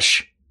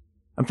gosh.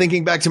 I'm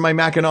thinking back to my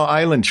Mackinac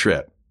Island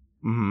trip.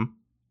 Mm-hmm.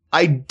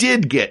 I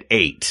did get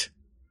 8.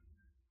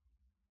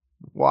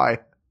 Why?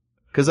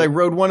 Because I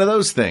rode one of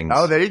those things.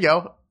 Oh, there you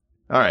go.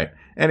 All right.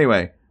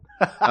 Anyway.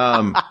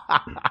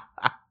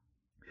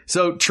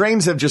 So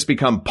trains have just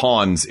become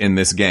pawns in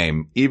this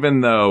game, even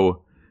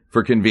though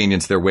for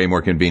convenience, they're way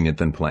more convenient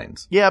than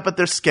planes. Yeah, but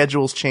their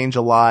schedules change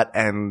a lot,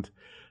 and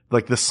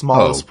like the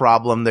smallest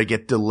problem, they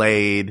get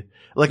delayed.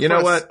 Like, you know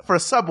what? For a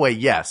subway,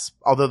 yes.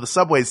 Although the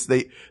subways,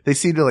 they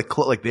seem to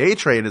like the A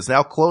train is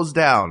now closed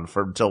down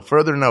until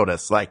further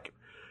notice. Like,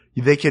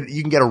 you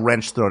can get a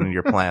wrench thrown in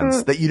your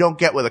plans that you don't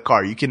get with a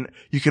car. You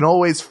can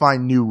always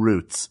find new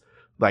routes.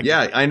 Like,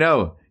 yeah, I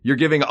know. You're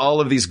giving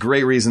all of these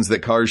great reasons that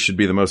cars should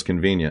be the most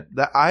convenient.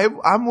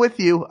 I'm with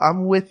you.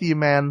 I'm with you,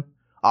 man.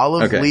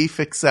 Olive leaf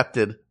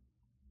accepted.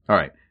 All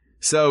right.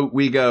 So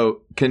we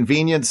go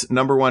convenience,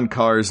 number 1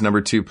 cars,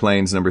 number 2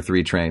 planes, number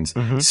 3 trains.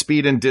 Mm-hmm.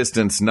 Speed and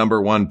distance, number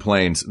 1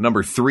 planes,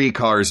 number 3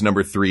 cars,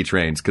 number 3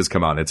 trains. Cause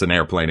come on, it's an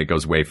airplane. It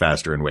goes way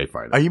faster and way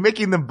farther. Are you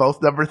making them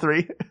both number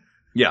 3?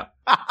 Yeah.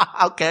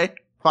 Okay,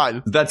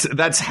 fine.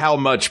 That's how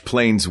much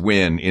planes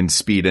win in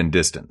speed and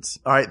distance.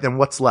 All right. Then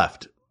what's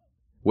left?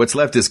 What's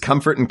left is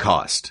comfort and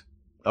cost.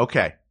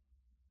 Okay.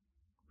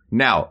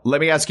 Now, let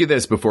me ask you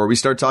this before we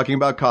start talking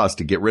about cost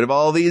to get rid of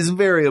all these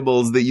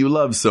variables that you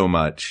love so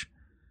much.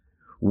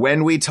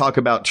 When we talk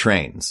about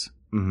trains,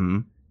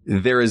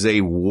 there is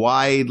a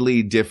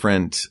widely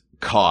different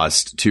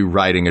cost to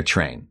riding a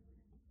train.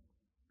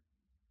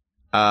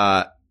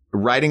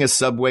 Riding a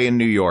subway in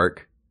New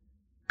York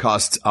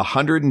costs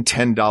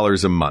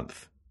 $110 a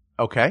month.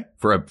 Okay.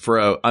 For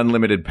a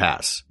unlimited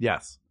pass.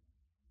 Yes.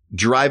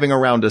 Driving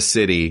around a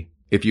city,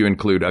 if you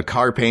include a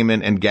car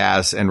payment and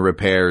gas and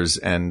repairs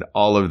and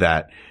all of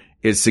that,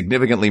 is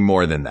significantly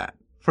more than that.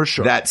 For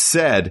sure. That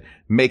said,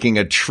 making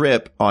a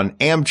trip on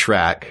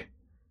Amtrak,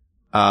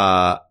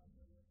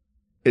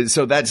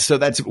 so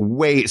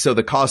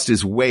the cost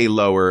is way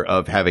lower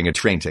of having a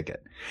train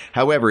ticket.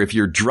 However, if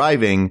you're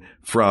driving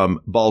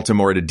from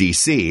Baltimore to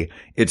DC,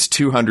 it's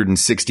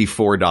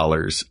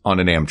 $264 on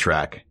an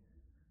Amtrak.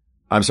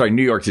 I'm sorry,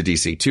 New York to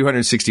DC,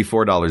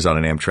 $264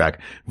 on an Amtrak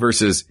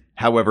versus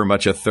however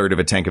much a third of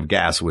a tank of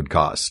gas would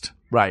cost.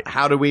 Right.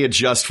 How do we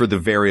adjust for the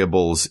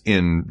variables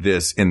in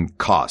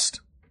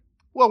cost?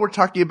 Well, we're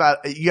talking about,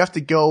 you have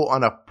to go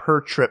on a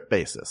per trip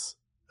basis.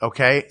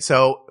 Okay.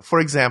 So for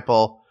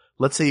example,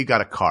 let's say you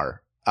got a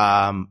car,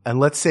 and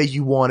let's say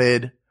you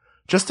wanted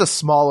just a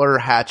smaller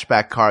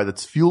hatchback car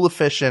that's fuel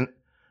efficient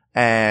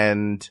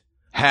and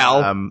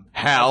Hal,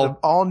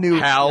 all new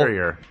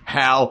exterior.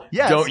 Hal,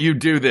 yes. Don't you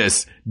do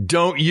this.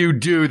 Don't you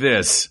do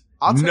this.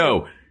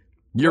 No.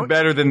 You're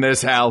better than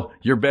this, Hal.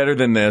 You're better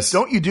than this.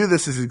 Don't you do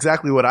this is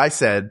exactly what I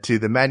said to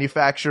the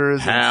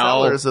manufacturers and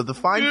sellers of the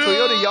fine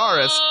Toyota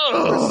Yaris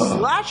for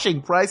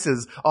slashing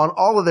prices on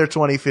all of their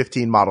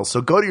 2015 models. So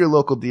go to your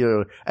local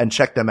dealer and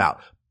check them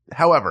out.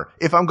 However,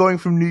 if I'm going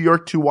from New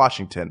York to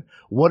Washington,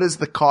 what is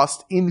the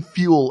cost in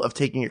fuel of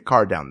taking a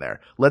car down there?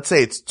 Let's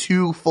say it's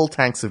 2 full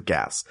tanks of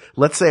gas.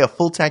 Let's say a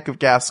full tank of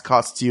gas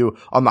costs you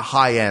on the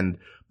high end,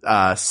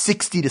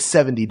 $60 to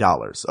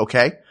 $70.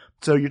 Okay.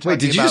 So you're talking Wait,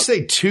 did you just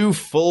say 2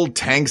 full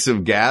tanks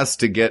of gas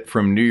to get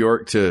from New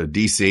York to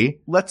DC?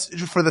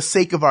 For the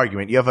sake of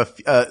argument, you have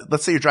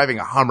let's say you're driving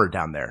a Hummer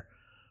down there.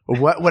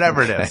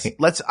 Whatever Okay. it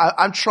is.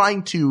 I'm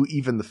trying to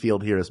even the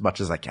field here as much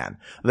as I can.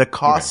 The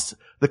cost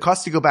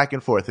to go back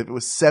and forth, if it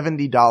was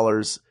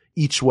 $70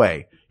 each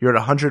way, you're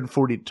at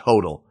 $140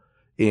 total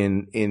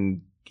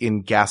in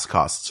gas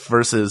costs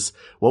versus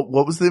what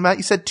was the amount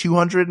you said?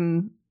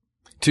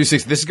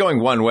 260. This is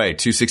going one way.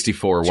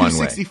 264 one way.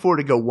 264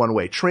 to go one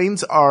way.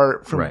 Trains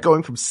are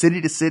going from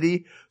city to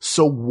city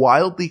so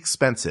wildly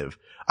expensive.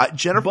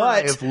 Jennifer and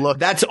I have looked.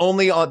 That's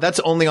only on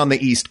the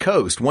East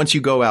Coast. Once you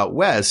go out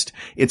west,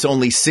 it's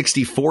only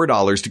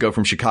 $64 to go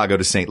from Chicago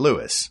to St.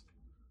 Louis.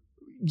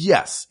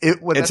 Yes,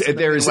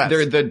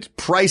 the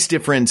price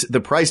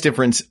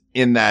difference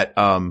in that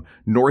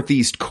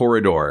northeast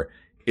corridor.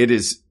 It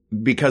is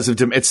because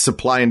of it's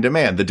supply and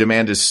demand. The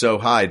demand is so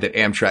high that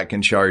Amtrak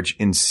can charge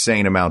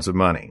insane amounts of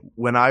money.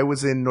 When I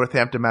was in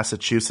Northampton,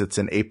 Massachusetts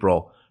in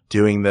April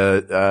doing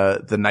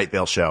the Night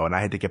Vale show, and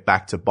I had to get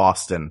back to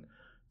Boston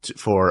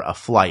for a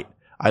flight,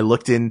 I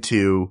looked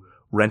into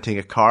renting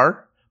a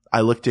car,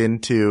 I looked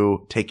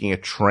into taking a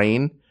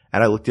train,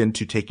 and I looked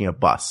into taking a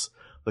bus.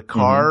 The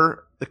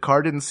car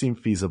didn't seem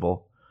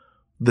feasible.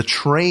 The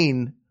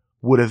train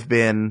would have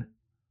been,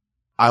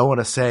 I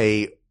want to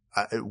say,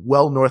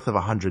 well north of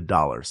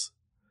 $100.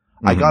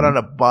 I got on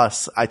a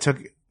bus. It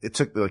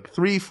took like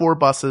 3-4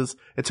 buses.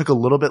 It took a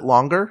little bit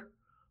longer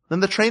than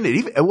the train.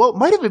 It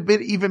might have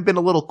even been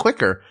a little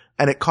quicker,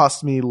 and it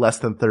cost me less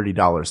than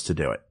 $30 to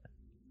do it.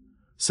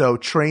 So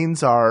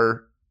trains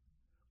are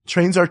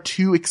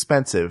too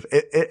expensive.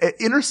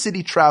 Inner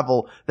city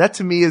travel, that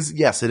to me is,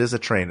 yes, it is a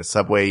train. A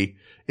subway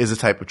is a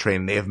type of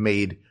train. They have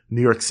made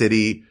New York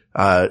City,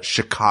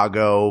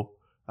 Chicago,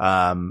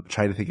 trying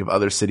to think of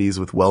other cities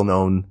with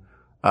well-known,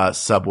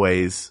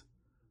 subways.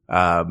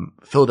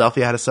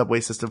 Philadelphia had a subway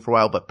system for a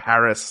while, but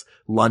Paris,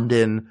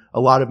 London, a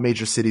lot of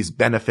major cities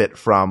benefit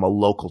from a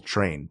local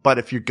train. But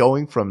if you're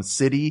going from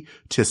city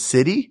to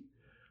city,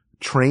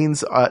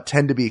 trains,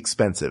 tend to be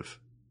expensive.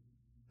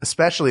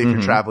 Especially if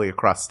you're traveling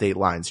across state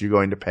lines, you're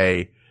going to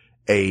pay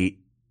a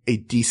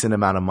decent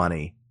amount of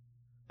money.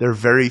 There are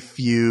very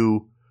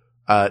few,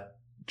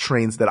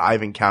 trains that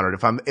I've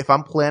encountered. If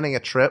I'm planning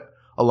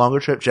a longer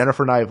trip,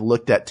 Jennifer and I have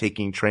looked at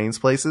taking trains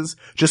places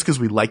just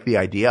because we like the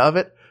idea of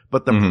it,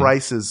 but the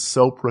price is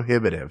so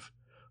prohibitive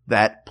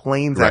that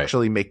planes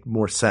actually make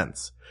more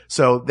sense.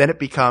 So then it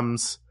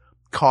becomes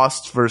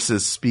cost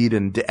versus speed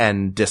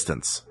and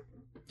distance.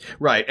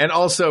 Right. And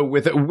also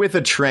with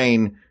a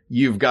train,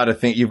 you've got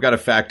to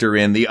factor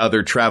in the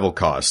other travel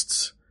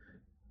costs,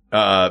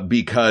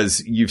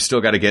 because you've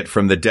still got to get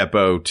from the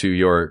depot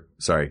to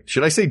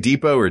should I say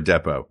depot or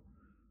depot?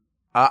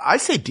 I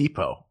say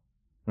depot.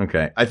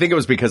 Okay. I think it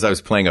was because I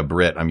was playing a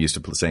Brit. I'm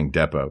used to saying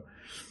depot.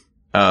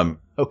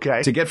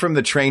 Okay. To get from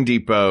the train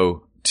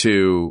depot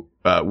to,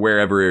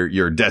 wherever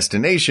your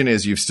destination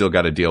is, you've still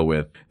got to deal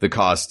with the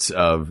costs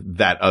of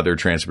that other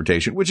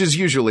transportation, which is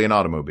usually an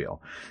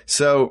automobile.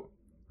 So,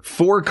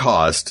 for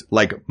cost,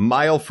 like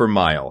mile for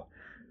mile,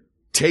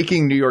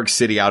 taking New York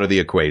City out of the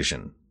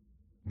equation,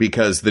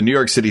 because the New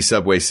York City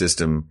subway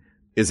system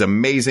is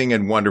amazing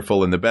and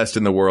wonderful and the best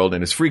in the world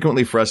and is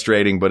frequently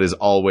frustrating, but is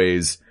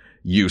always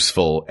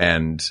useful.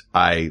 And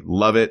I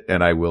love it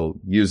and I will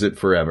use it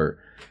forever.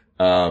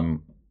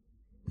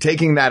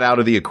 Taking that out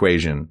of the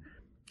equation,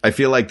 I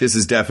feel like this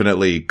is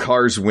definitely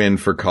cars win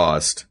for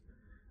cost,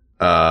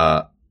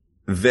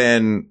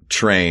 then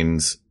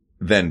trains,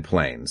 then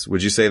planes.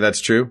 Would you say that's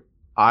true?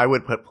 I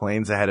would put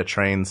planes ahead of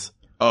trains.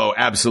 Oh,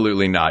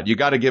 absolutely not. You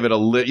got to give it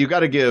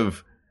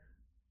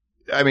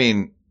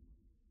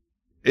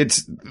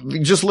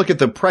just look at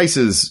the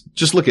prices.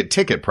 Just look at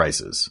ticket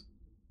prices.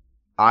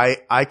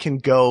 I can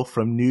go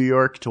from New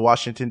York to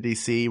Washington,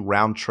 D.C.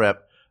 round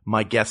trip.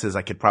 My guess is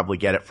I could probably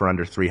get it for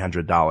under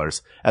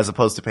 $300 as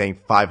opposed to paying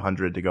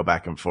 $500 to go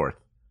back and forth.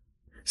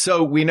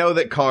 So we know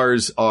that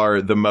cars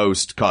are the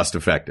most cost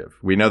effective.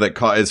 We know that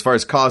as far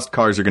as cost,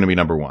 cars are going to be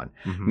number one.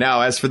 Mm-hmm.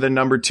 Now, as for the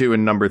number 2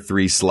 and number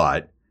 3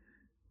 slot,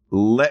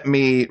 let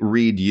me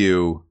read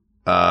you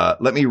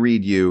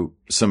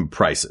some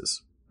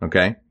prices.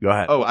 Okay. Go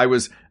ahead. Oh,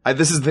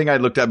 this is the thing I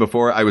looked at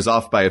before. I was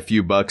off by a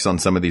few bucks on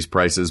some of these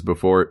prices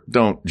before.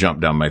 Don't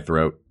jump down my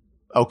throat.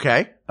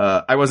 Okay.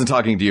 I wasn't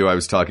talking to you. I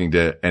was talking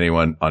to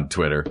anyone on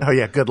Twitter. Oh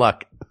yeah. Good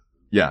luck.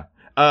 Yeah.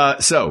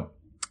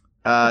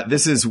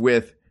 This is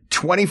with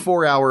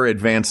 24-hour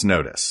advance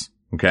notice.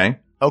 Okay.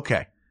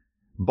 Okay.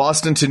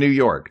 Boston to New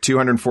York,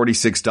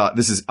 $246.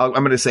 This is, I'm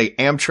going to say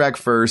Amtrak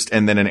first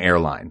and then an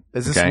airline.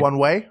 Is this one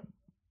way?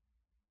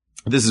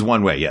 This is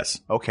one way. Yes.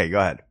 Okay. Go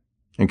ahead.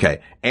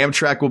 Okay.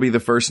 Amtrak will be the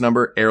first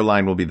number.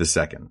 Airline will be the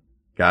second.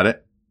 Got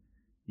it?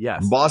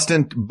 Yes.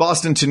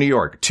 Boston to New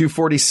York,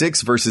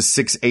 246 versus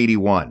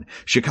 681.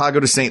 Chicago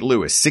to St.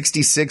 Louis,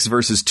 66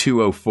 versus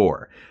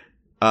 204.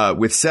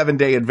 With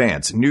 7-day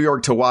advance. New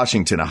York to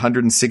Washington,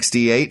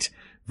 168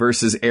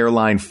 versus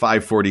Airline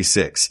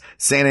 546.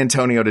 San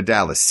Antonio to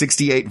Dallas,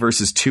 68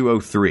 versus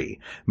 203.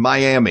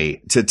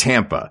 Miami to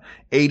Tampa,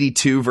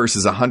 82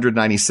 versus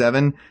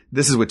 197.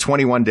 This is with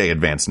 21-day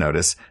advance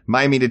notice.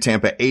 Miami to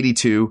Tampa,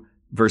 82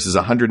 versus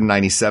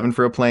 197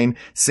 for a plane.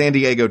 San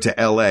Diego to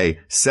LA,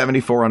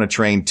 74 on a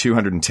train,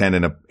 210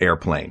 in an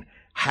airplane.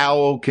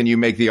 How can you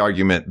make the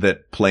argument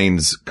that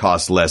planes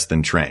cost less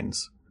than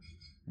trains?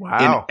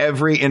 Wow. In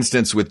every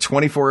instance with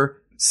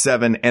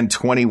 24/7 and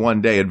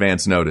 21-day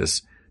advance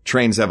notice,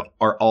 trains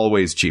are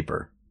always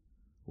cheaper.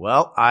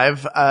 Well,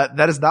 that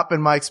has not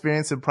been my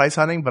experience in price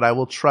hunting, but I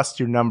will trust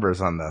your numbers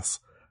on this.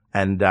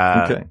 And,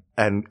 Okay.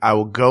 and I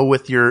will go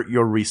with your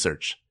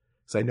research.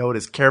 So I know it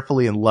is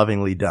carefully and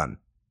lovingly done.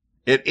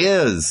 It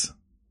is.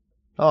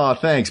 Oh,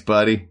 thanks,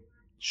 buddy.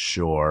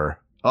 Sure.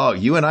 Oh,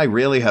 you and I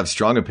really have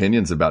strong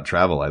opinions about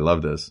travel. I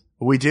love this.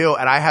 We do.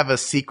 And I have a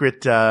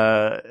secret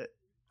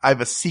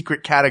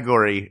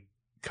category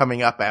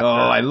coming up after. Oh,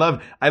 I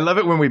love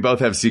it when we both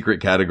have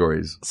secret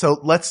categories. So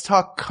let's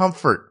talk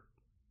comfort.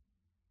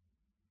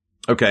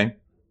 Okay.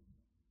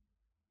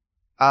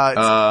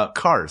 It's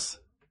cars.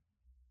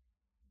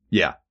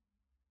 Yeah.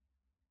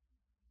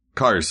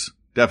 Cars.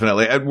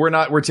 Definitely. And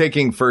we're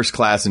taking first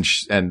class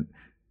and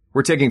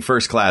we're taking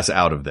first class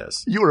out of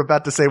this. You were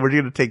about to say we're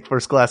going to take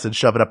first class and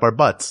shove it up our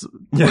butts.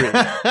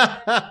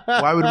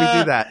 Why would we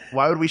do that?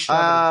 Why would we shove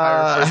an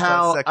entire first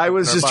class section I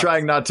was up our just butts?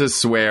 trying not to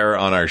swear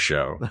on our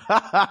show.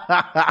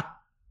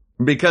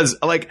 Because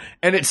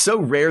and it's so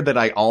rare that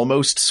I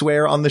almost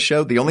swear on the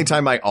show. The only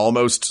time I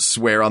almost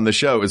swear on the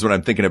show is when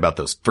I'm thinking about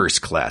those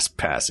first class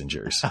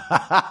passengers.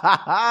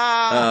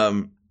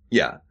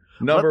 Yeah.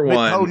 Number Let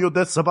one. me tell you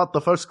this about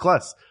the first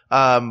class.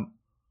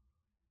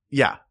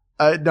 Yeah.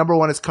 Number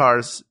one is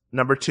cars.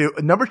 Number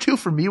two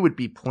for me would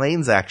be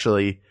planes,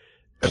 actually.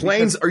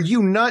 Planes? Are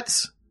you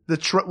nuts? The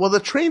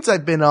trains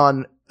I've been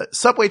on,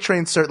 subway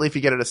trains, certainly if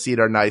you get at a seat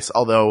are nice,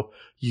 although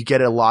you get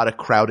a lot of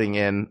crowding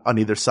in on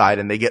either side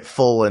and they get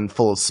full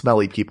of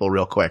smelly people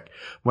real quick.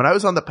 When I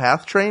was on the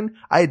PATH train,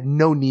 I had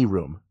no knee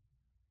room.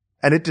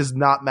 And it does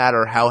not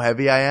matter how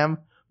heavy I am.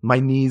 My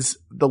knees,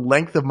 the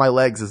length of my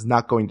legs is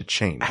not going to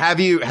change. Have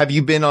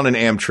you been on an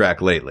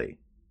Amtrak lately?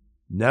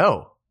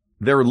 No.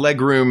 Their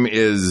legroom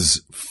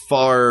is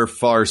far,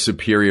 far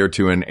superior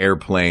to an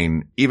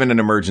airplane, even an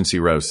emergency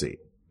row seat.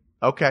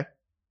 Okay.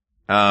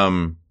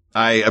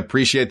 I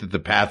appreciate that the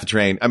PATH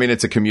train, I mean,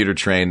 it's a commuter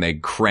train. They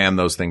cram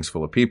those things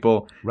full of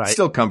people. Right.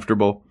 Still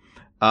comfortable.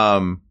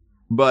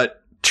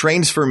 But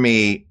trains for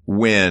me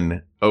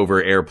win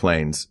over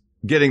airplanes,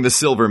 getting the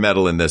silver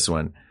medal in this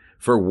one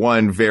for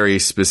one very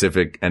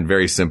specific and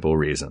very simple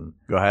reason.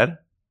 Go ahead.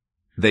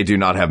 They do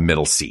not have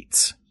middle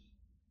seats.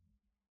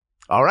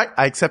 All right.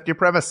 I accept your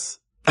premise.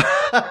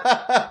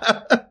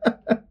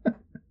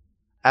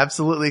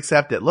 Absolutely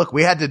accept it. Look,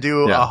 we had to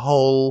do a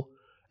whole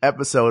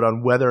episode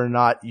on whether or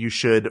not you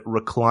should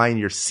recline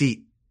your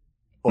seat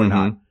or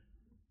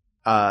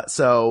not.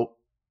 So,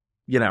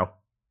 you know.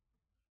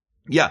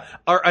 Yeah.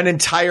 An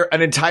entire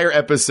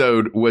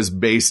episode was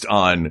based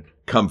on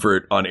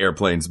comfort on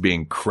airplanes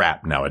being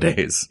crap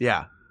nowadays.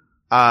 Yeah.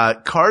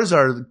 Cars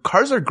are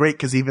great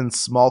because even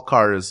small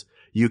cars,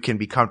 you can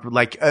be comfortable.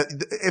 Like,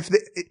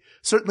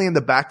 certainly in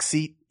the back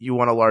seat, you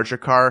want a larger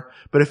car.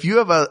 But if you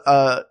have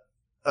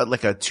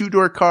like a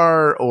 2-door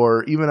car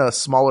or even a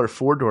smaller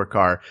 4-door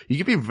car, you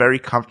can be very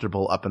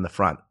comfortable up in the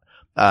front.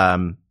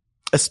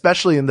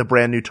 Especially in the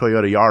brand new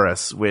Toyota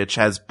Yaris, which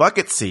has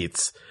bucket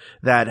seats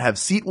that have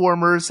seat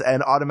warmers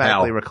and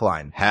automatically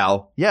recline.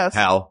 Hal. Yes.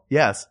 Hal.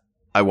 Yes.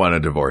 I want a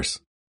divorce.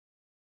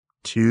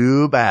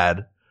 Too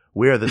bad.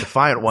 We are the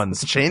defiant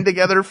ones, chained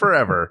together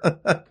forever.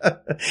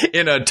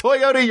 In a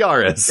Toyota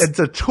Yaris. It's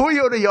a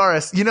Toyota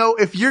Yaris. You know,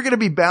 if you're going to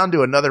be bound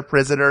to another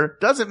prisoner,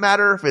 doesn't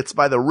matter if it's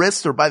by the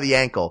wrist or by the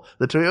ankle.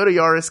 The Toyota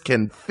Yaris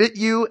can fit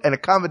you and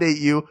accommodate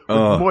you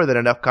with more than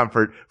enough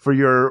comfort for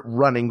your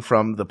running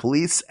from the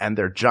police and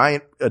their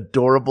giant,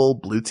 adorable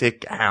blue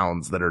tick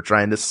hounds that are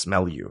trying to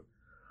smell you.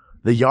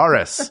 The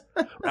Yaris.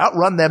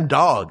 Outrun them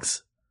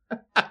dogs.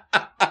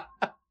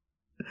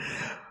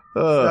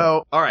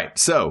 All right.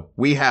 So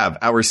we have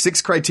our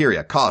 6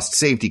 criteria: cost,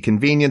 safety,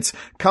 convenience,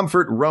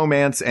 comfort,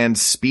 romance, and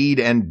speed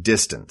and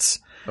distance.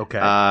 Okay.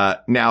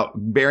 Now,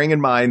 bearing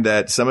in mind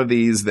that some of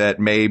these that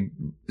may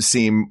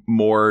seem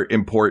more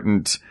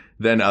important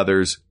than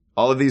others,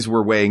 all of these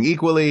we're weighing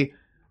equally.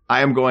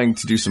 I am going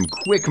to do some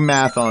quick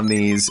math on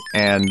these,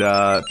 and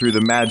through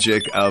the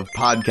magic of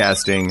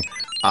podcasting,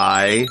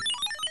 I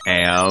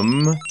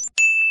am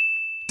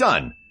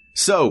done.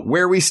 So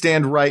where we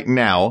stand right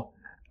now,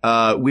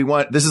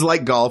 this is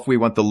like golf. We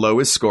want the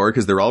lowest score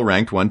because they're all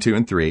ranked 1, 2,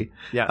 and 3.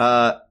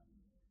 Yeah.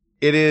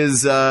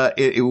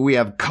 We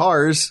have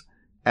cars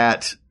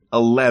at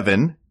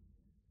 11,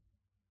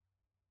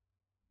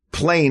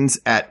 planes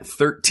at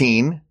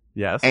 13.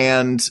 Yes.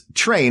 And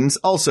trains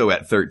also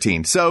at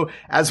 13. So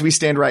as we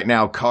stand right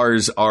now,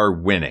 cars are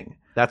winning.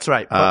 That's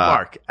right. But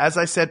Mark, as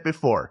I said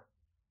before,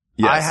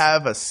 yes. I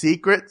have a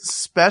secret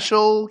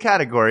special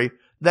category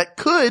that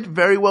could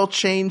very well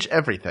change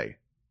everything.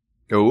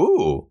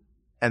 Ooh.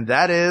 And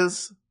that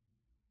is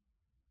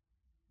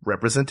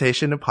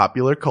representation in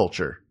popular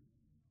culture.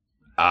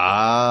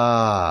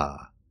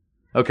 Ah.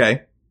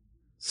 Okay.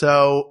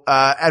 So,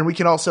 and we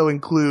can also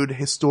include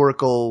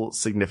historical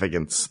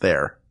significance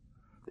there,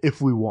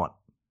 if we want.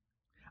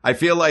 I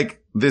feel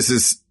like this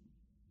is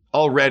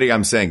already,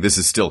 I'm saying this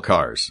is still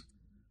Cars.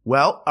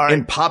 Well, all right.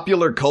 In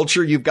popular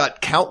culture, you've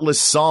got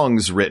countless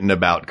songs written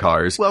about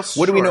cars. Well,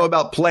 what do we sure. know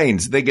about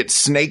planes? They get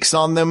snakes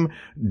on them.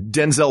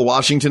 Denzel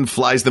Washington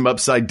flies them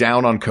upside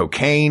down on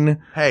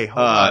cocaine. Hey,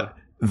 hold on.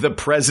 The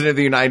president of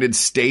the United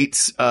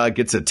States,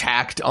 gets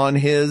attacked on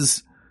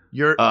his.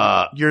 You're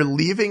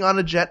leaving on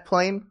a jet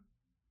plane?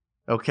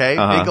 Okay.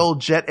 Uh-huh. Big old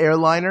jet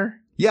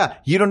airliner? Yeah.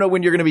 You don't know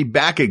when you're going to be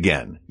back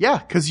again. Yeah,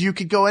 cause you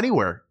could go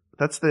anywhere.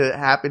 That's the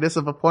happiness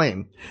of a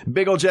plane.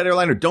 Big old jet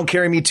airliner. Don't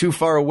carry me too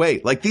far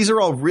away. Like, these are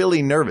all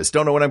really nervous.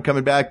 Don't know when I'm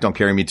coming back. Don't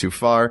carry me too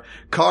far.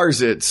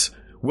 Cars, it's,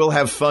 we'll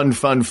have fun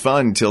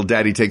till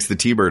daddy takes the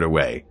T-Bird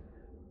away.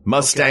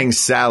 Mustang Okay.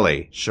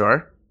 Sally.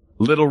 Sure.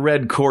 Little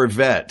red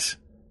Corvette.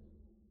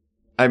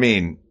 I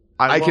mean,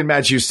 I can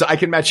match you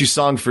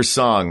song for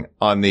song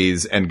on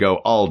these and go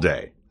all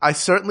day. I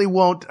certainly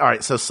won't. All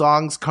right. So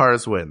songs,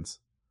 Cars wins.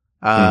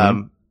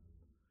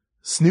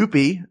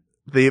 Snoopy,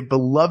 the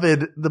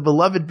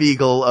beloved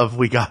beagle of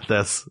We Got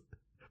This.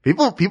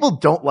 People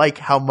don't like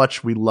how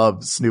much we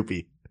love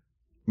Snoopy.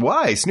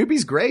 Why?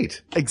 Snoopy's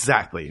great.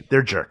 Exactly.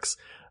 They're jerks.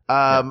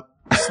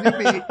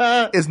 Snoopy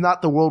is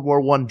not the World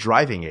War I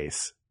driving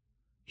ace.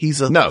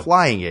 He's a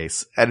flying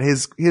ace, and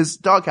his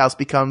doghouse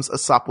becomes a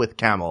Sopwith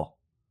camel.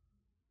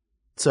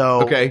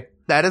 So Okay.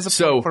 that is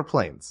a point for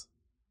planes.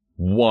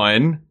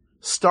 1.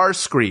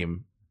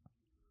 Starscream,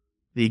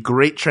 the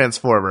great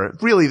Transformer,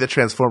 really the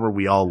Transformer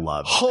we all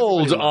love.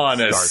 Hold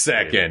on a Starscream.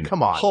 second.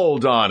 Come on.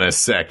 Hold on a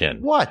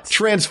second. What?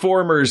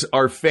 Transformers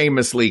are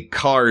famously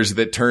cars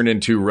that turn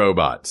into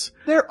robots.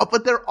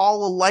 But they're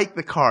all alike,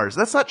 the cars.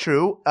 That's not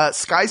true.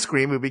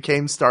 Skyscream, who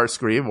became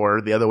Starscream,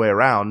 or the other way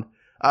around,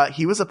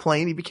 he was a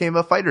plane, he became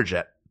a fighter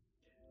jet.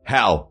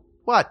 Hal,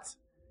 What?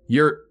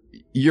 you're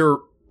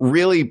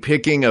really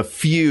picking a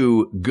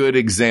few good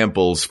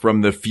examples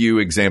from the few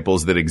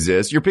examples that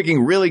exist. You're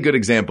picking really good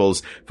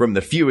examples from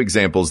the few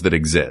examples that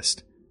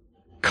exist.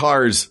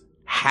 Cars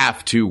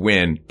have to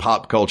win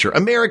pop culture.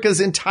 America's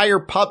entire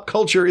pop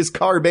culture is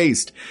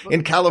car-based.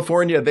 In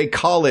California, they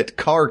call it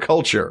car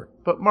culture.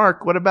 But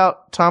Mark, what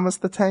about Thomas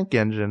the Tank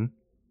Engine?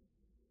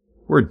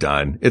 We're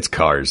done. It's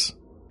Cars.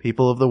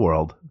 People of the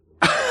world.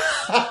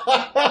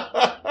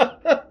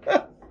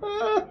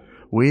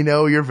 We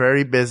know you're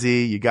very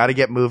busy. You got to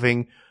get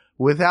moving.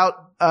 With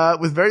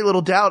very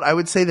little doubt, I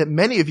would say that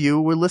many of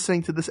you were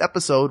listening to this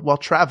episode while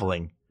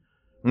traveling.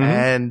 Mm-hmm.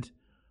 And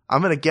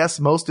I'm going to guess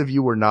most of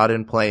you were not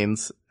in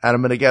planes. And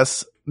I'm going to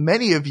guess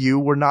many of you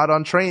were not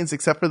on trains,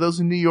 except for those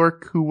in New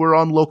York who were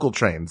on local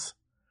trains.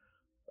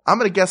 I'm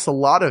going to guess a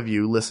lot of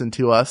you listen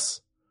to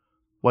us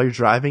while you're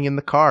driving in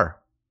the car.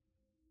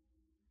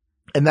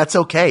 And that's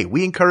okay.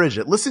 We encourage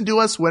it. Listen to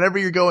us whenever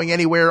you're going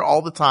anywhere,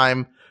 all the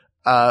time,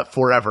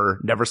 forever.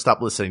 Never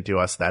stop listening to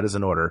us. That is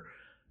an order.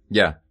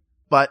 Yeah.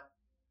 But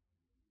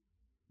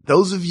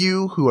those of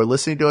you who are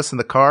listening to us in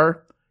the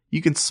car,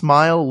 you can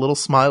smile a little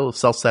smile of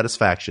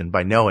self-satisfaction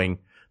by knowing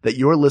that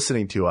you're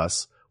listening to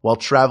us while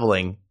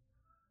traveling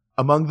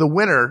among the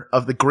winner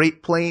of the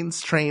Great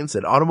Planes, Trains,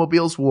 and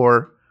Automobiles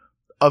War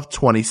of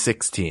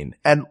 2016.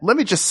 And let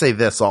me just say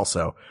this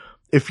also.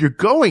 If you're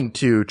going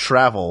to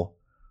travel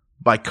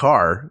by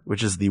car,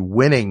 which is the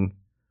winning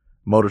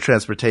mode of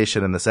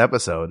transportation in this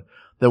episode,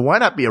 then why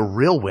not be a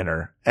real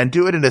winner and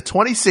do it in a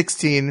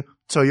 2016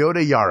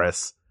 Toyota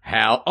Yaris?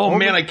 Hal. Oh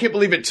man, I can't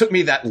believe it took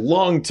me that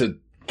long to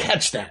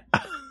catch that.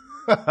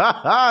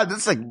 This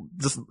is like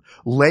just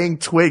laying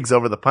twigs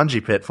over the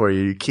punji pit for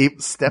you. You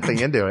keep stepping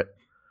into it.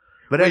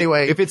 But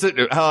anyway, if it's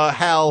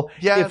Hal,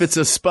 yes. If it's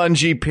a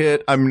spongy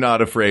pit, I'm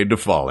not afraid to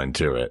fall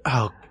into it.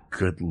 Oh,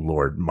 good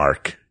Lord,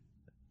 Mark.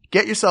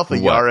 Get yourself a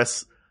What?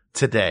 Yaris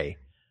today.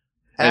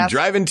 And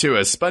drive into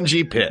a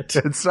spongy pit.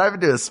 Drive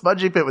into a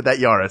spongy pit with that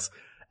Yaris.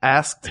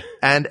 Asked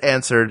and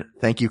answered.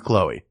 Thank you,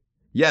 Chloe.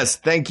 Yes,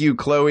 thank you,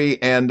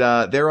 Chloe. And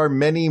there are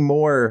many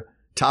more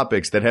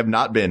topics that have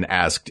not been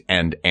asked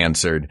and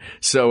answered.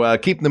 So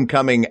keep them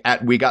coming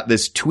at We Got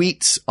This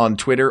tweets on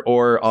Twitter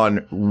or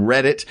on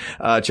Reddit.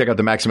 Check out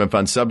the Maximum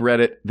Fun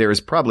subreddit. There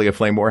is probably a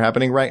flame war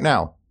happening right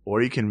now.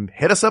 Or you can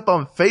hit us up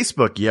on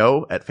Facebook,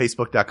 at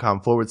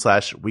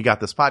facebook.com/We Got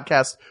This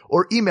Podcast,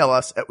 or email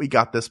us at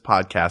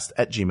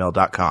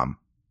wegotThisPodcast@gmail.com.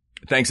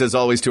 Thanks as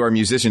always to our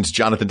musicians,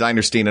 Jonathan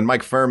Dinerstein and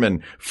Mike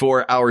Furman,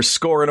 for our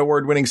score and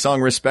award-winning song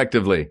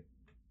respectively.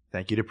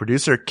 Thank you to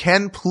producer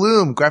Ken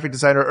Plume, graphic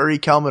designer Uri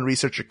Kelman,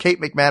 researcher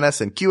Kate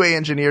McManus, and QA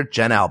engineer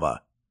Jen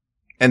Alba.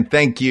 And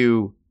thank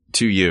you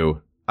to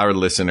you, our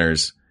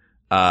listeners.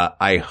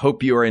 I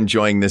hope you are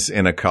enjoying this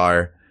in a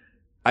car.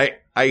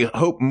 I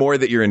hope more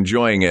that you're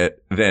enjoying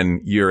it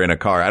than you're in a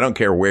car. I don't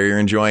care where you're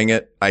enjoying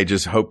it. I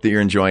just hope that you're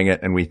enjoying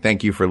it. And we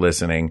thank you for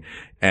listening.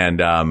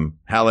 And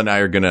Hal and I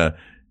are going to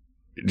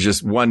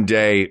just one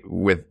day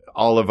with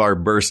all of our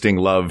bursting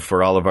love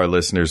for all of our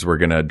listeners. We're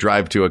going to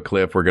drive to a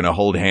cliff. We're going to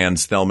hold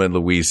hands, Thelma and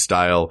Louise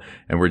style,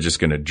 and we're just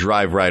going to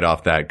drive right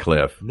off that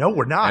cliff. No,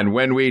 we're not. And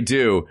when we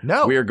do,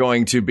 we are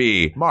going to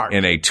be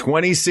in a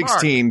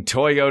 2016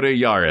 Toyota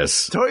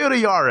Yaris.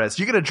 Toyota Yaris.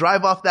 You're going to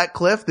drive off that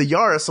cliff. The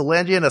Yaris will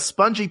land you in a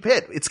spongy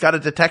pit. It's got a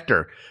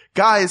detector.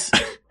 Guys,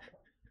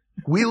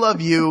 we love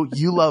you.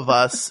 You love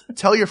us.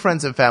 Tell your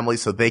friends and family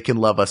so they can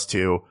love us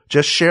too.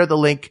 Just share the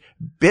link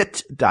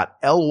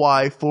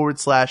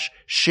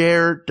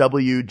bit.ly/share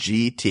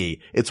WGT.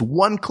 It's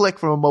one click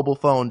from a mobile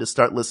phone to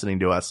start listening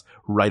to us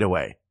right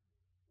away.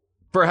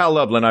 For Hal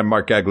Lublin, I'm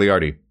Mark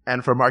Gagliardi.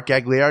 And for Mark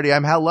Gagliardi,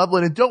 I'm Hal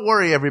Lublin. And don't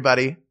worry,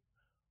 everybody.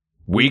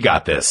 We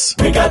got this.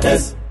 We got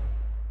this.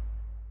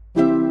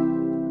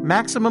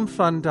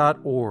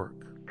 MaximumFun.org.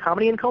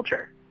 Comedy and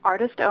culture.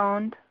 Artist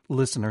owned.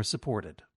 Listener supported.